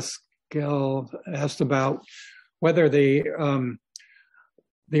 Deepali Gaskell asked about whether the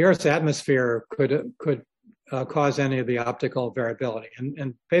Earth's atmosphere could cause any of the optical variability.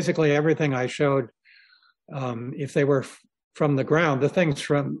 And basically everything I showed, if they were from the ground, the things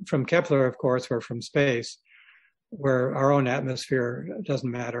from Kepler, of course, were from space, where our own atmosphere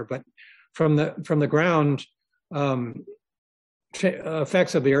doesn't matter. But from the ground,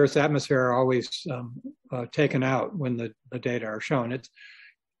 effects of the Earth's atmosphere are always taken out when the data are shown.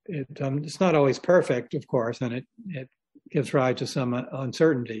 It's not always perfect, of course, and it gives rise to some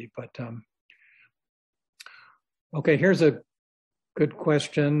uncertainty. But okay, here's a good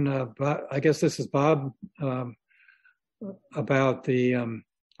question. I guess this is Bob about the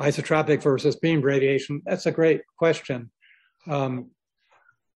isotropic versus beamed radiation. That's a great question. Let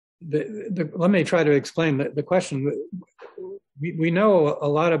me try to explain the question. We know a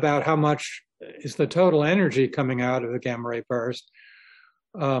lot about how much is the total energy coming out of the gamma ray burst,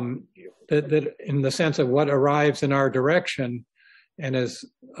 that in the sense of what arrives in our direction and is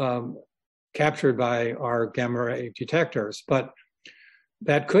captured by our gamma ray detectors. But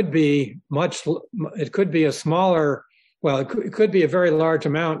that could be it could be a smaller, well, it could be a very large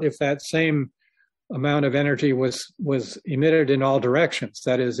amount if that same amount of energy was emitted in all directions.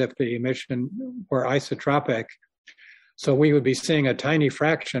 That is, if the emission were isotropic. So we would be seeing a tiny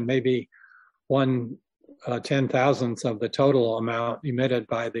fraction, maybe 1/10,000th of the total amount emitted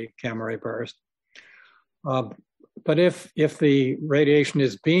by the gamma ray burst. But if the radiation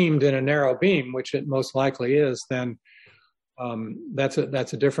is beamed in a narrow beam, which it most likely is, then that's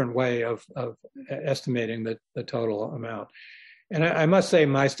a different way of estimating the total amount. And I must say,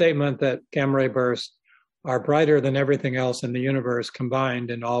 my statement that gamma ray bursts are brighter than everything else in the universe combined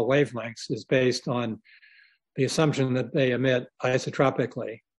in all wavelengths is based on the assumption that they emit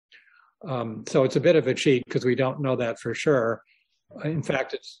isotropically. So it's a bit of a cheat because we don't know that for sure. In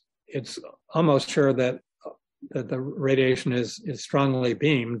fact, it's almost sure that the radiation is strongly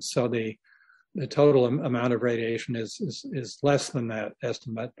beamed, so the total amount of radiation is less than that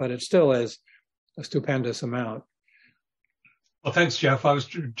estimate, but it still is a stupendous amount. Well, thanks, Jeff. I was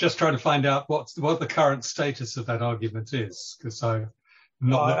just trying to find out what the current status of that argument is, because I've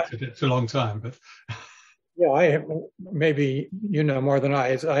not looked at it for a long time. But yeah, maybe you know more than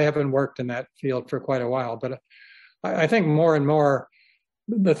I. I haven't worked in that field for quite a while, but I think more and more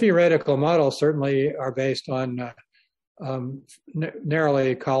the theoretical models certainly are based on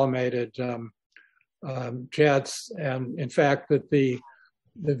narrowly collimated jets, and in fact that the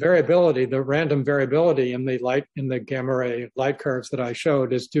variability, the random variability in the gamma ray light curves that I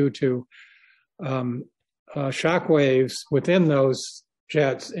showed is due to shock waves within those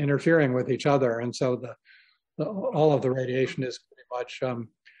jets interfering with each other, and so all of the radiation is pretty much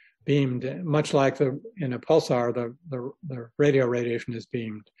beamed, much like in a pulsar, the radio radiation is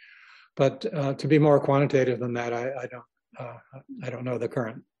beamed. But to be more quantitative than that, I don't know the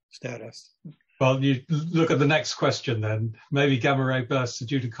current status. Well, you look at the next question then. Maybe gamma ray bursts are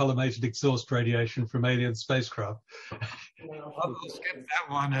due to collimated exhaust radiation from alien spacecraft. Well, I'll skip that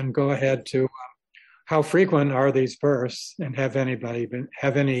one and go ahead to how frequent are these bursts, and have any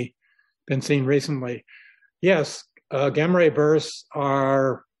been seen recently? Yes, gamma ray bursts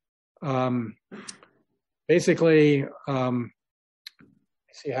are basically,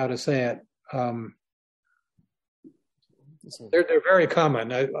 see how to say it. They're very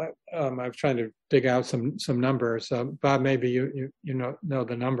common. I was trying to dig out some numbers. Bob, maybe you know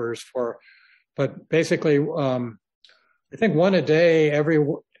the numbers for, but basically, I think one a day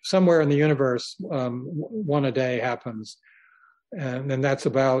somewhere in the universe, one a day happens, and then that's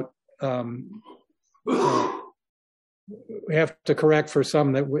about. We have to correct for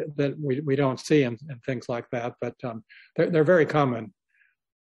some that we don't see and things like that, but they're very common.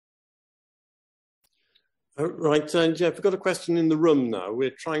 Right, Jeff, we've got a question in the room now.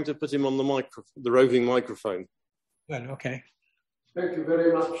 We're trying to put him on the roving microphone. Good, okay. Thank you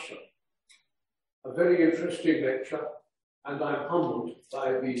very much. A very interesting lecture, and I'm humbled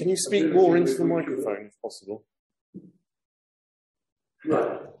by the... Can you speak more into the microphone, if possible?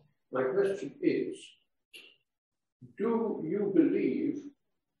 Right. My question is, do you believe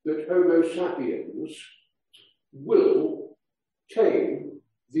that Homo sapiens will tame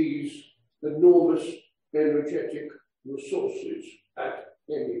these enormous energetic resources at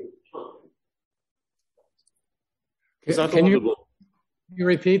any time? Is that Can audible? you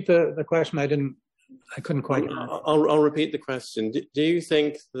repeat the question? I couldn't quite hear. I'll repeat the question. Do you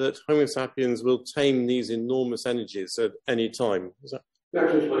think that Homo sapiens will tame these enormous energies at any time?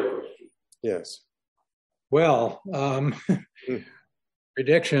 That is my question. Yes. Well,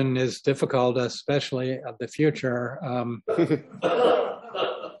 prediction is difficult, especially of the future.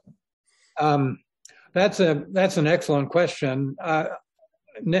 That's an excellent question. Of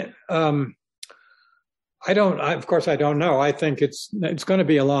course, I don't know. I think it's going to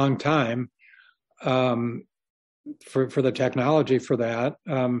be a long time for the technology for that.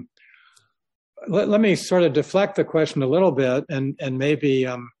 Let me sort of deflect the question a little bit and maybe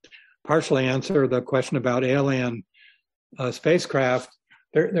partially answer the question about alien spacecraft.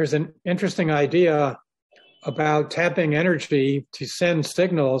 There's an interesting idea about tapping energy to send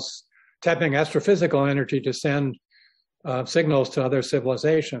signals, tapping astrophysical energy to send signals to other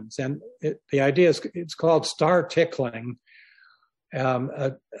civilizations. And the idea is, it's called star tickling. And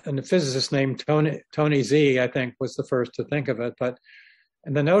a physicist named Tony Z, I think, was the first to think of it.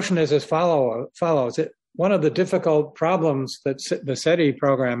 And the notion is as follows. One of the difficult problems that the SETI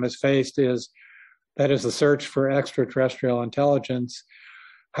program has faced is the search for extraterrestrial intelligence.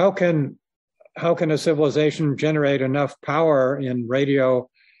 How can a civilization generate enough power in radio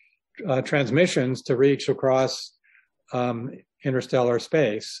transmissions to reach across interstellar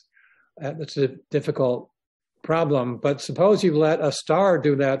space? It's a difficult problem, but suppose you let a star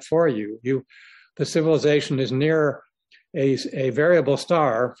do that for you. The civilization is near a variable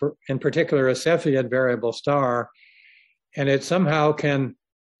star, in particular a Cepheid variable star, and it somehow can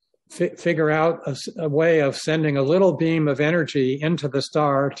figure out a way of sending a little beam of energy into the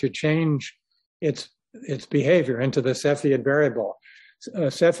star to change its behavior into the Cepheid variable.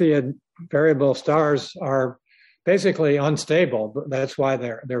 Cepheid variable stars are basically unstable, but that's why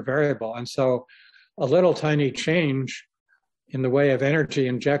they're variable. And so a little tiny change in the way of energy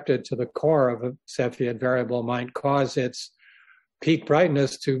injected to the core of a Cepheid variable might cause its peak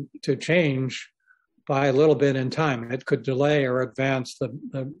brightness to change by a little bit in time. It could delay or advance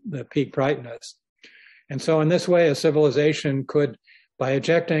the peak brightness. And so in this way, a civilization could, by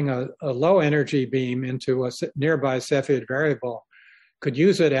ejecting a low energy beam into a nearby Cepheid variable, could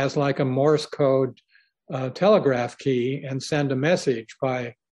use it as like a Morse code telegraph key and send a message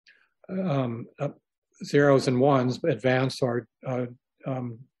by zeros and ones, advance or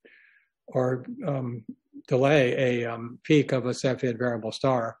delay a peak of a Cepheid variable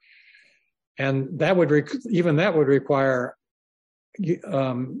star. And that would require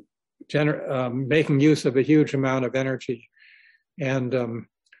making use of a huge amount of energy. And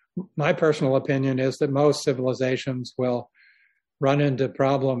my personal opinion is that most civilizations will run into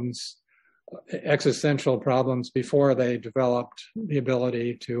problems, existential problems, before they developed the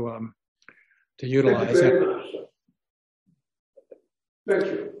ability to utilize it. Thank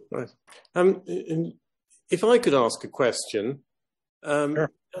you. Right. If I could ask a question,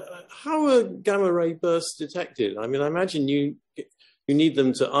 Sure. How are gamma ray bursts detected? I mean, I imagine you need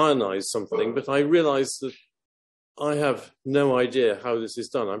them to ionize something, but I realize that I have no idea how this is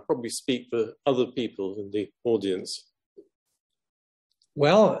done. I probably speak for other people in the audience.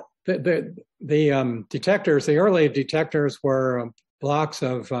 Well, the detectors, the early detectors were blocks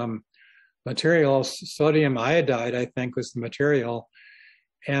of materials. Sodium iodide, I think, was the material,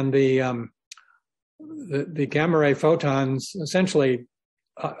 and the gamma ray photons essentially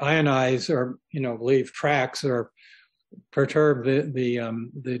ionize or leave tracks or perturb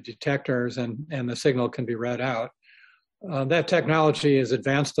the detectors, and the signal can be read out. That technology has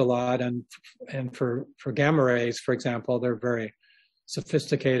advanced a lot, and for gamma rays, for example, they're very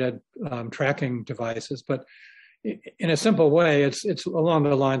sophisticated tracking devices. But in a simple way, it's along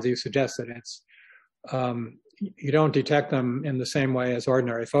the lines you suggested. It's you don't detect them in the same way as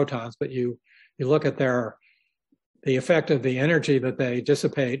ordinary photons, but you look at the effect of the energy that they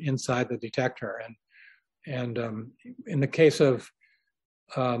dissipate inside the detector. And in the case of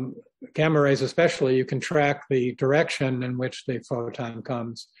gamma rays especially, you can track the direction in which the photon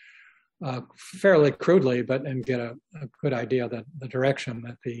comes fairly crudely, and get a good idea that the direction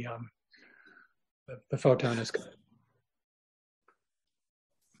that the photon is going.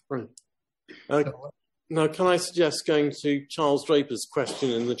 Right. Now, can I suggest going to Charles Draper's question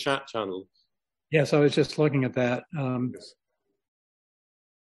in the chat channel? Yes, I was just looking at that. Yes.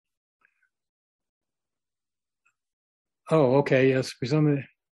 Oh, okay. Yes, presumably.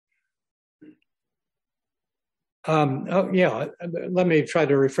 Yeah, let me try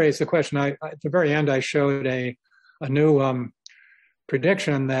to rephrase the question. At the very end, I showed a new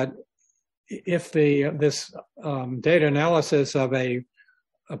prediction that if this data analysis of a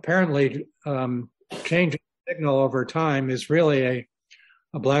apparently changing signal over time is really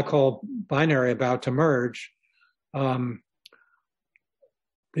a black hole binary about to merge, I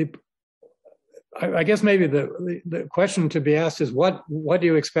guess maybe the question to be asked is what do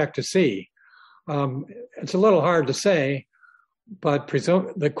you expect to see? It's a little hard to say, but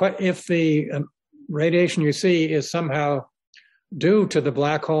if the radiation you see is somehow due to the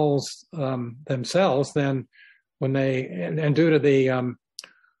black holes themselves, then and due to the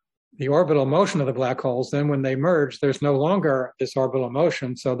orbital motion of the black holes, then when they merge, there's no longer this orbital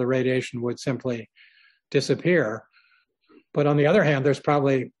motion, so the radiation would simply disappear. But on the other hand, there's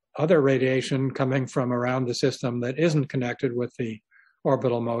probably other radiation coming from around the system that isn't connected with the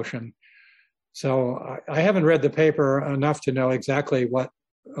orbital motion. So I haven't read the paper enough to know exactly what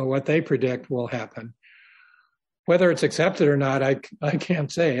they predict will happen. Whether it's accepted or not, I can't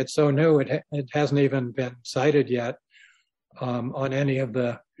say. It's so new, it hasn't even been cited yet on any of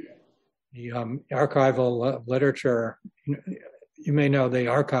the archival literature. You may know the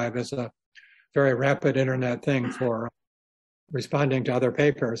archive is a very rapid internet thing for responding to other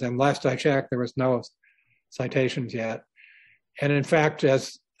papers. And last I checked, there was no citations yet. And in fact,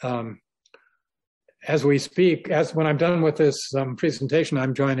 as we speak, when I'm done with this presentation,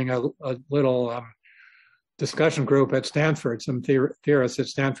 I'm joining a little discussion group at Stanford, some theorists at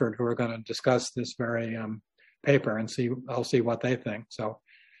Stanford who are going to discuss this very paper and I'll see what they think. So,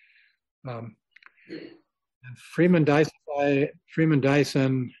 and Freeman Dyson,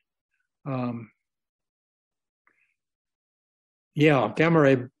 yeah, gamma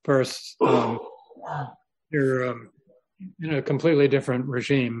ray bursts, you're in a completely different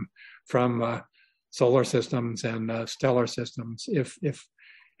regime from solar systems and stellar systems. If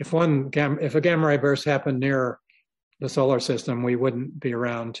a gamma ray burst happened near the solar system, we wouldn't be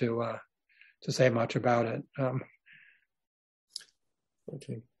around to say much about it.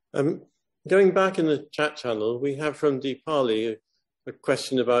 Okay. Going back in the chat channel, we have from Deepali a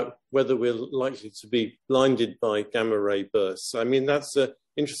question about whether we're likely to be blinded by gamma ray bursts. I mean, that's an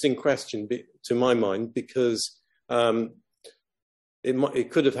interesting question to my mind, because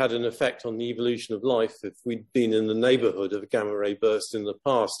it could have had an effect on the evolution of life if we'd been in the neighborhood of a gamma ray burst in the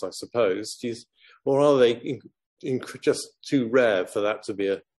past, I suppose. Or are they just too rare for that to be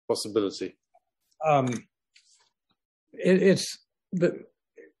a possibility?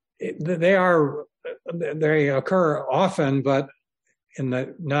 They occur often, but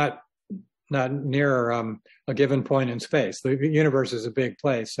not near a given point in space. The universe is a big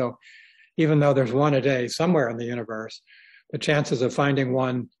place, so even though there's one a day somewhere in the universe, the chances of finding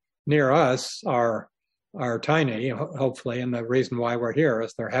one near us are tiny, hopefully, and the reason why we're here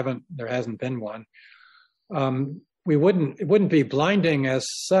is there hasn't been one. It wouldn't be blinding as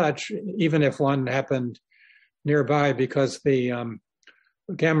such, even if one happened nearby, because the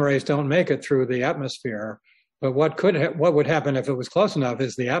gamma rays don't make it through the atmosphere. But what would happen if it was close enough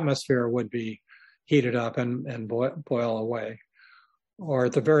is the atmosphere would be heated up and boil away, or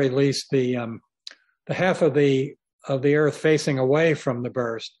at the very least, the half of the Earth facing away from the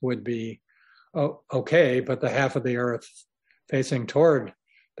burst would be okay, but the half of the Earth facing toward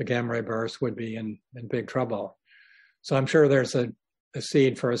the gamma ray burst would be in big trouble. So I'm sure there's a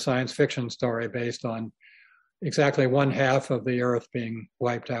seed for a science fiction story based on exactly one half of the Earth being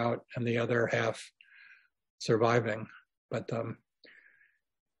wiped out and the other half surviving. But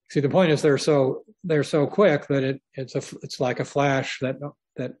see, the point is they're so quick that it's like a flash that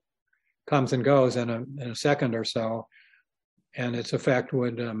comes and goes in a second or so, and its effect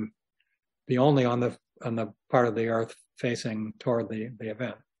would be only on the part of the Earth facing toward the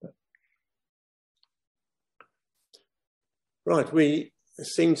event. Right, we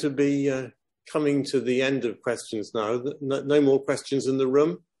seem to be coming to the end of questions now. No more questions in the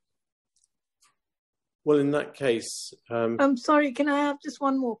room. Well, in that case, I'm sorry. Can I have just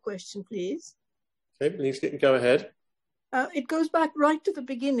one more question, please? Okay, please go ahead. It goes back right to the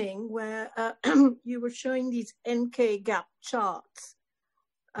beginning where you were showing these NK gap charts.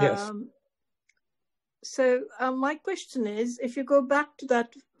 Yes. So my question is, if you go back to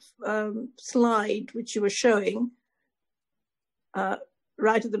that slide which you were showing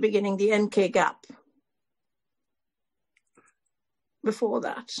right at the beginning, the NK gap. Before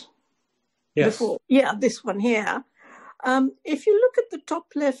that. Yes. This one here. If you look at the top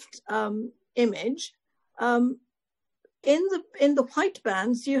left image, in the white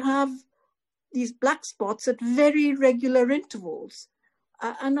bands, you have these black spots at very regular intervals.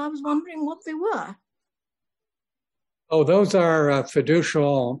 And I was wondering what they were. Oh, those are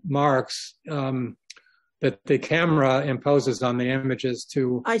fiducial marks that the camera imposes on the images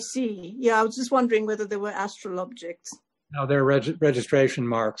to. I see. Yeah, I was just wondering whether they were astral objects. No, they're registration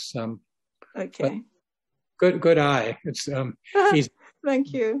marks. Okay. Good eye. It's easy.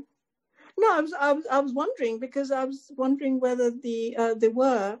 Thank you. No, I was wondering because I was wondering whether they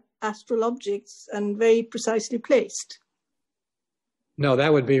were astral objects and very precisely placed. No,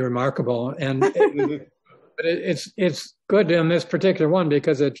 that would be remarkable, and but it's good in this particular one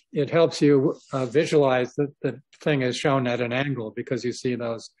because it helps you visualize that the thing is shown at an angle because you see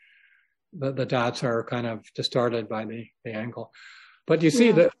those the dots are kind of distorted by the angle, but you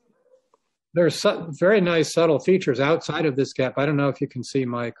see that there's very nice subtle features outside of this gap. I don't know if you can see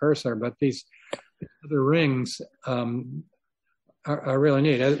my cursor, but these other rings are really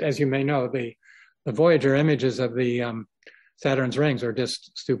neat. As you may know, the Voyager images of the Saturn's rings are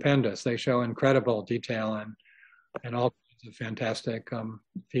just stupendous. They show incredible detail and all kinds of fantastic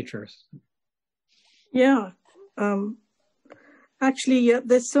features. Yeah. Actually,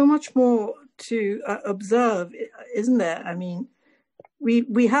 there's so much more to observe, isn't there? I mean,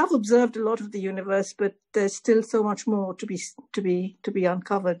 we have observed a lot of the universe, but there's still so much more to be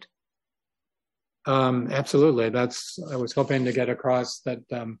uncovered. Absolutely. I was hoping to get across that.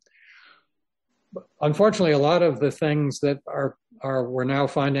 Unfortunately, a lot of the things that we're now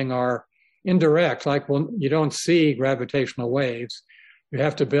finding are indirect. Like, well, you don't see gravitational waves. You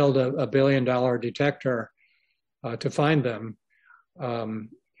have to build a $1 billion detector to find them.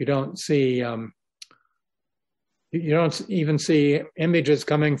 You don't see. You don't even see images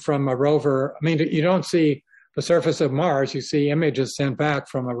coming from a rover. I mean, you don't see the surface of Mars. You see images sent back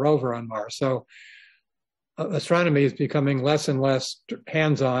from a rover on Mars. So astronomy is becoming less and less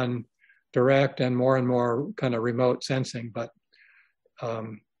hands-on, direct, and more kind of remote sensing. But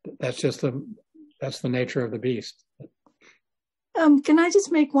that's the nature of the beast. Can I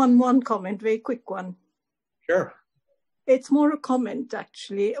just make one comment, very quick one? Sure. It's more a comment,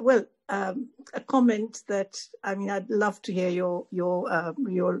 actually. Well, a comment that I'd love to hear your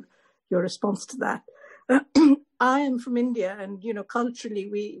response to that. I am from India, and culturally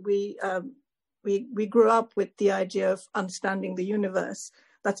we grew up with the idea of understanding the universe.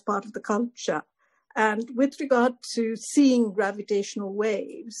 That's part of the culture. And with regard to seeing gravitational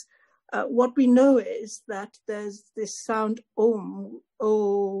waves, what we know is that there's this sound om,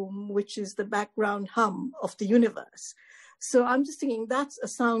 which is the background hum of the universe. So I'm just thinking that's a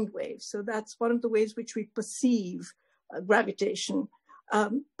sound wave. So that's one of the ways which we perceive gravitation.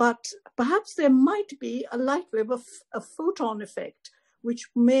 But perhaps there might be a light wave, a photon effect, which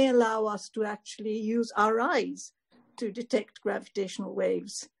may allow us to actually use our eyes to detect gravitational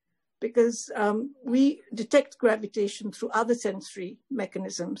waves, because we detect gravitation through other sensory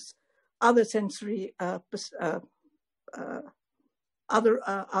mechanisms, other sensory,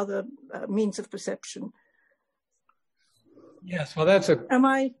 other means of perception. Yes, well, Am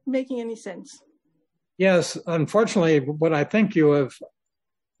I making any sense? Yes, unfortunately, what I think you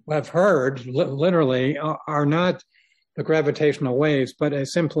have heard literally are not the gravitational waves, but a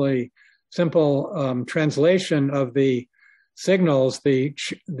simple translation of the signals, the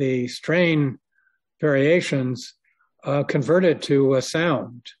strain variations converted to a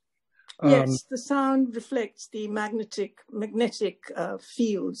sound. Yes, the sound reflects the magnetic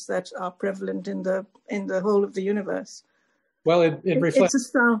fields that are prevalent in the whole of the universe. Well, it reflects. It's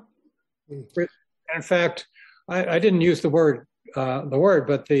a sound. In fact, I didn't use the word,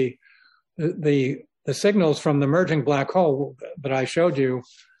 but the signals from the merging black hole that I showed you.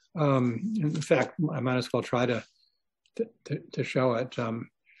 In fact, I might as well try to show it.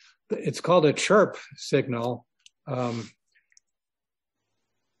 It's called a chirp signal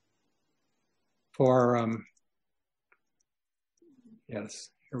for. Yes,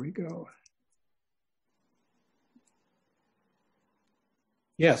 here we go.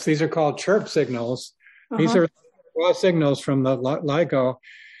 Yes, these are called chirp signals. These are raw signals from the LIGO.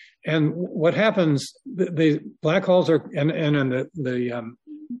 And what happens, the black holes are, and in the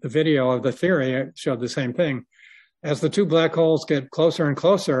video of the theory showed the same thing. As the two black holes get closer and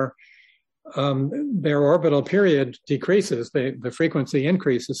closer, their orbital period decreases, the frequency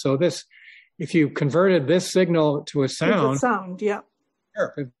increases. So if you converted this signal to a sound, yeah,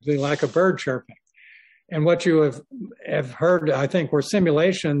 it'd be like a bird chirping. And what you have heard, I think, were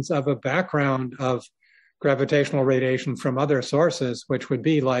simulations of a background of gravitational radiation from other sources, which would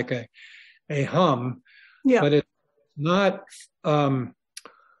be like a hum. Yeah. But it's not.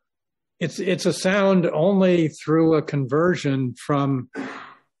 It's a sound only through a conversion from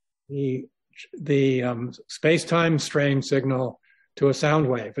the space-time strain signal to a sound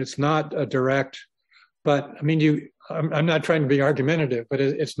wave. It's not a direct. But I mean, I'm not trying to be argumentative, but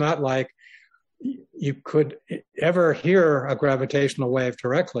it's not like you could ever hear a gravitational wave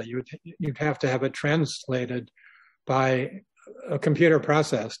directly. You'd have to have it translated by a computer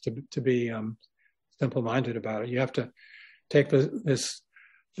process to be simple-minded about it. You have to take this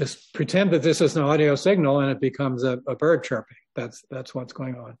pretend that this is an audio signal and it becomes a bird chirping. That's what's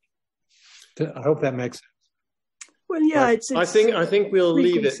going on. I hope that makes sense. Well, yeah, it's I think we'll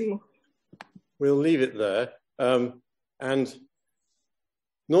leave it. We'll leave it there. And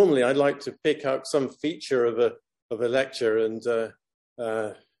normally, I'd like to pick up some feature of a lecture and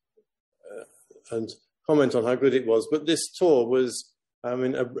comment on how good it was. But this tour was,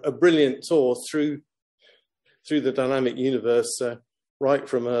 a brilliant tour through the dynamic universe, right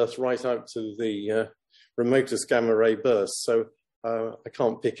from Earth right out to the remotest gamma ray burst. So I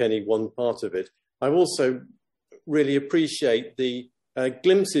can't pick any one part of it. I also really appreciate the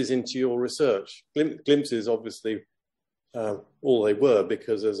glimpses into your research. Glimpses, obviously, all they were,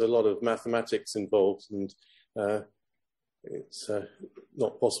 because there's a lot of mathematics involved, and it's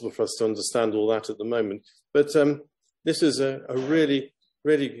not possible for us to understand all that at the moment. But this is a really,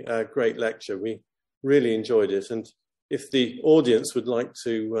 really great lecture. We really enjoyed it. And if the audience would like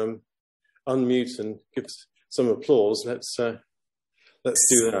to unmute and give some applause, let's do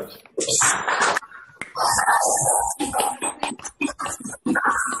that.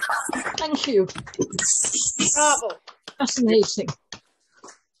 Thank you. Bravo. Fascinating.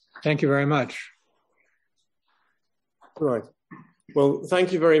 Thank you very much. Right. Well,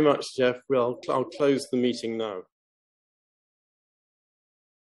 thank you very much, Jeff. I'll close the meeting now.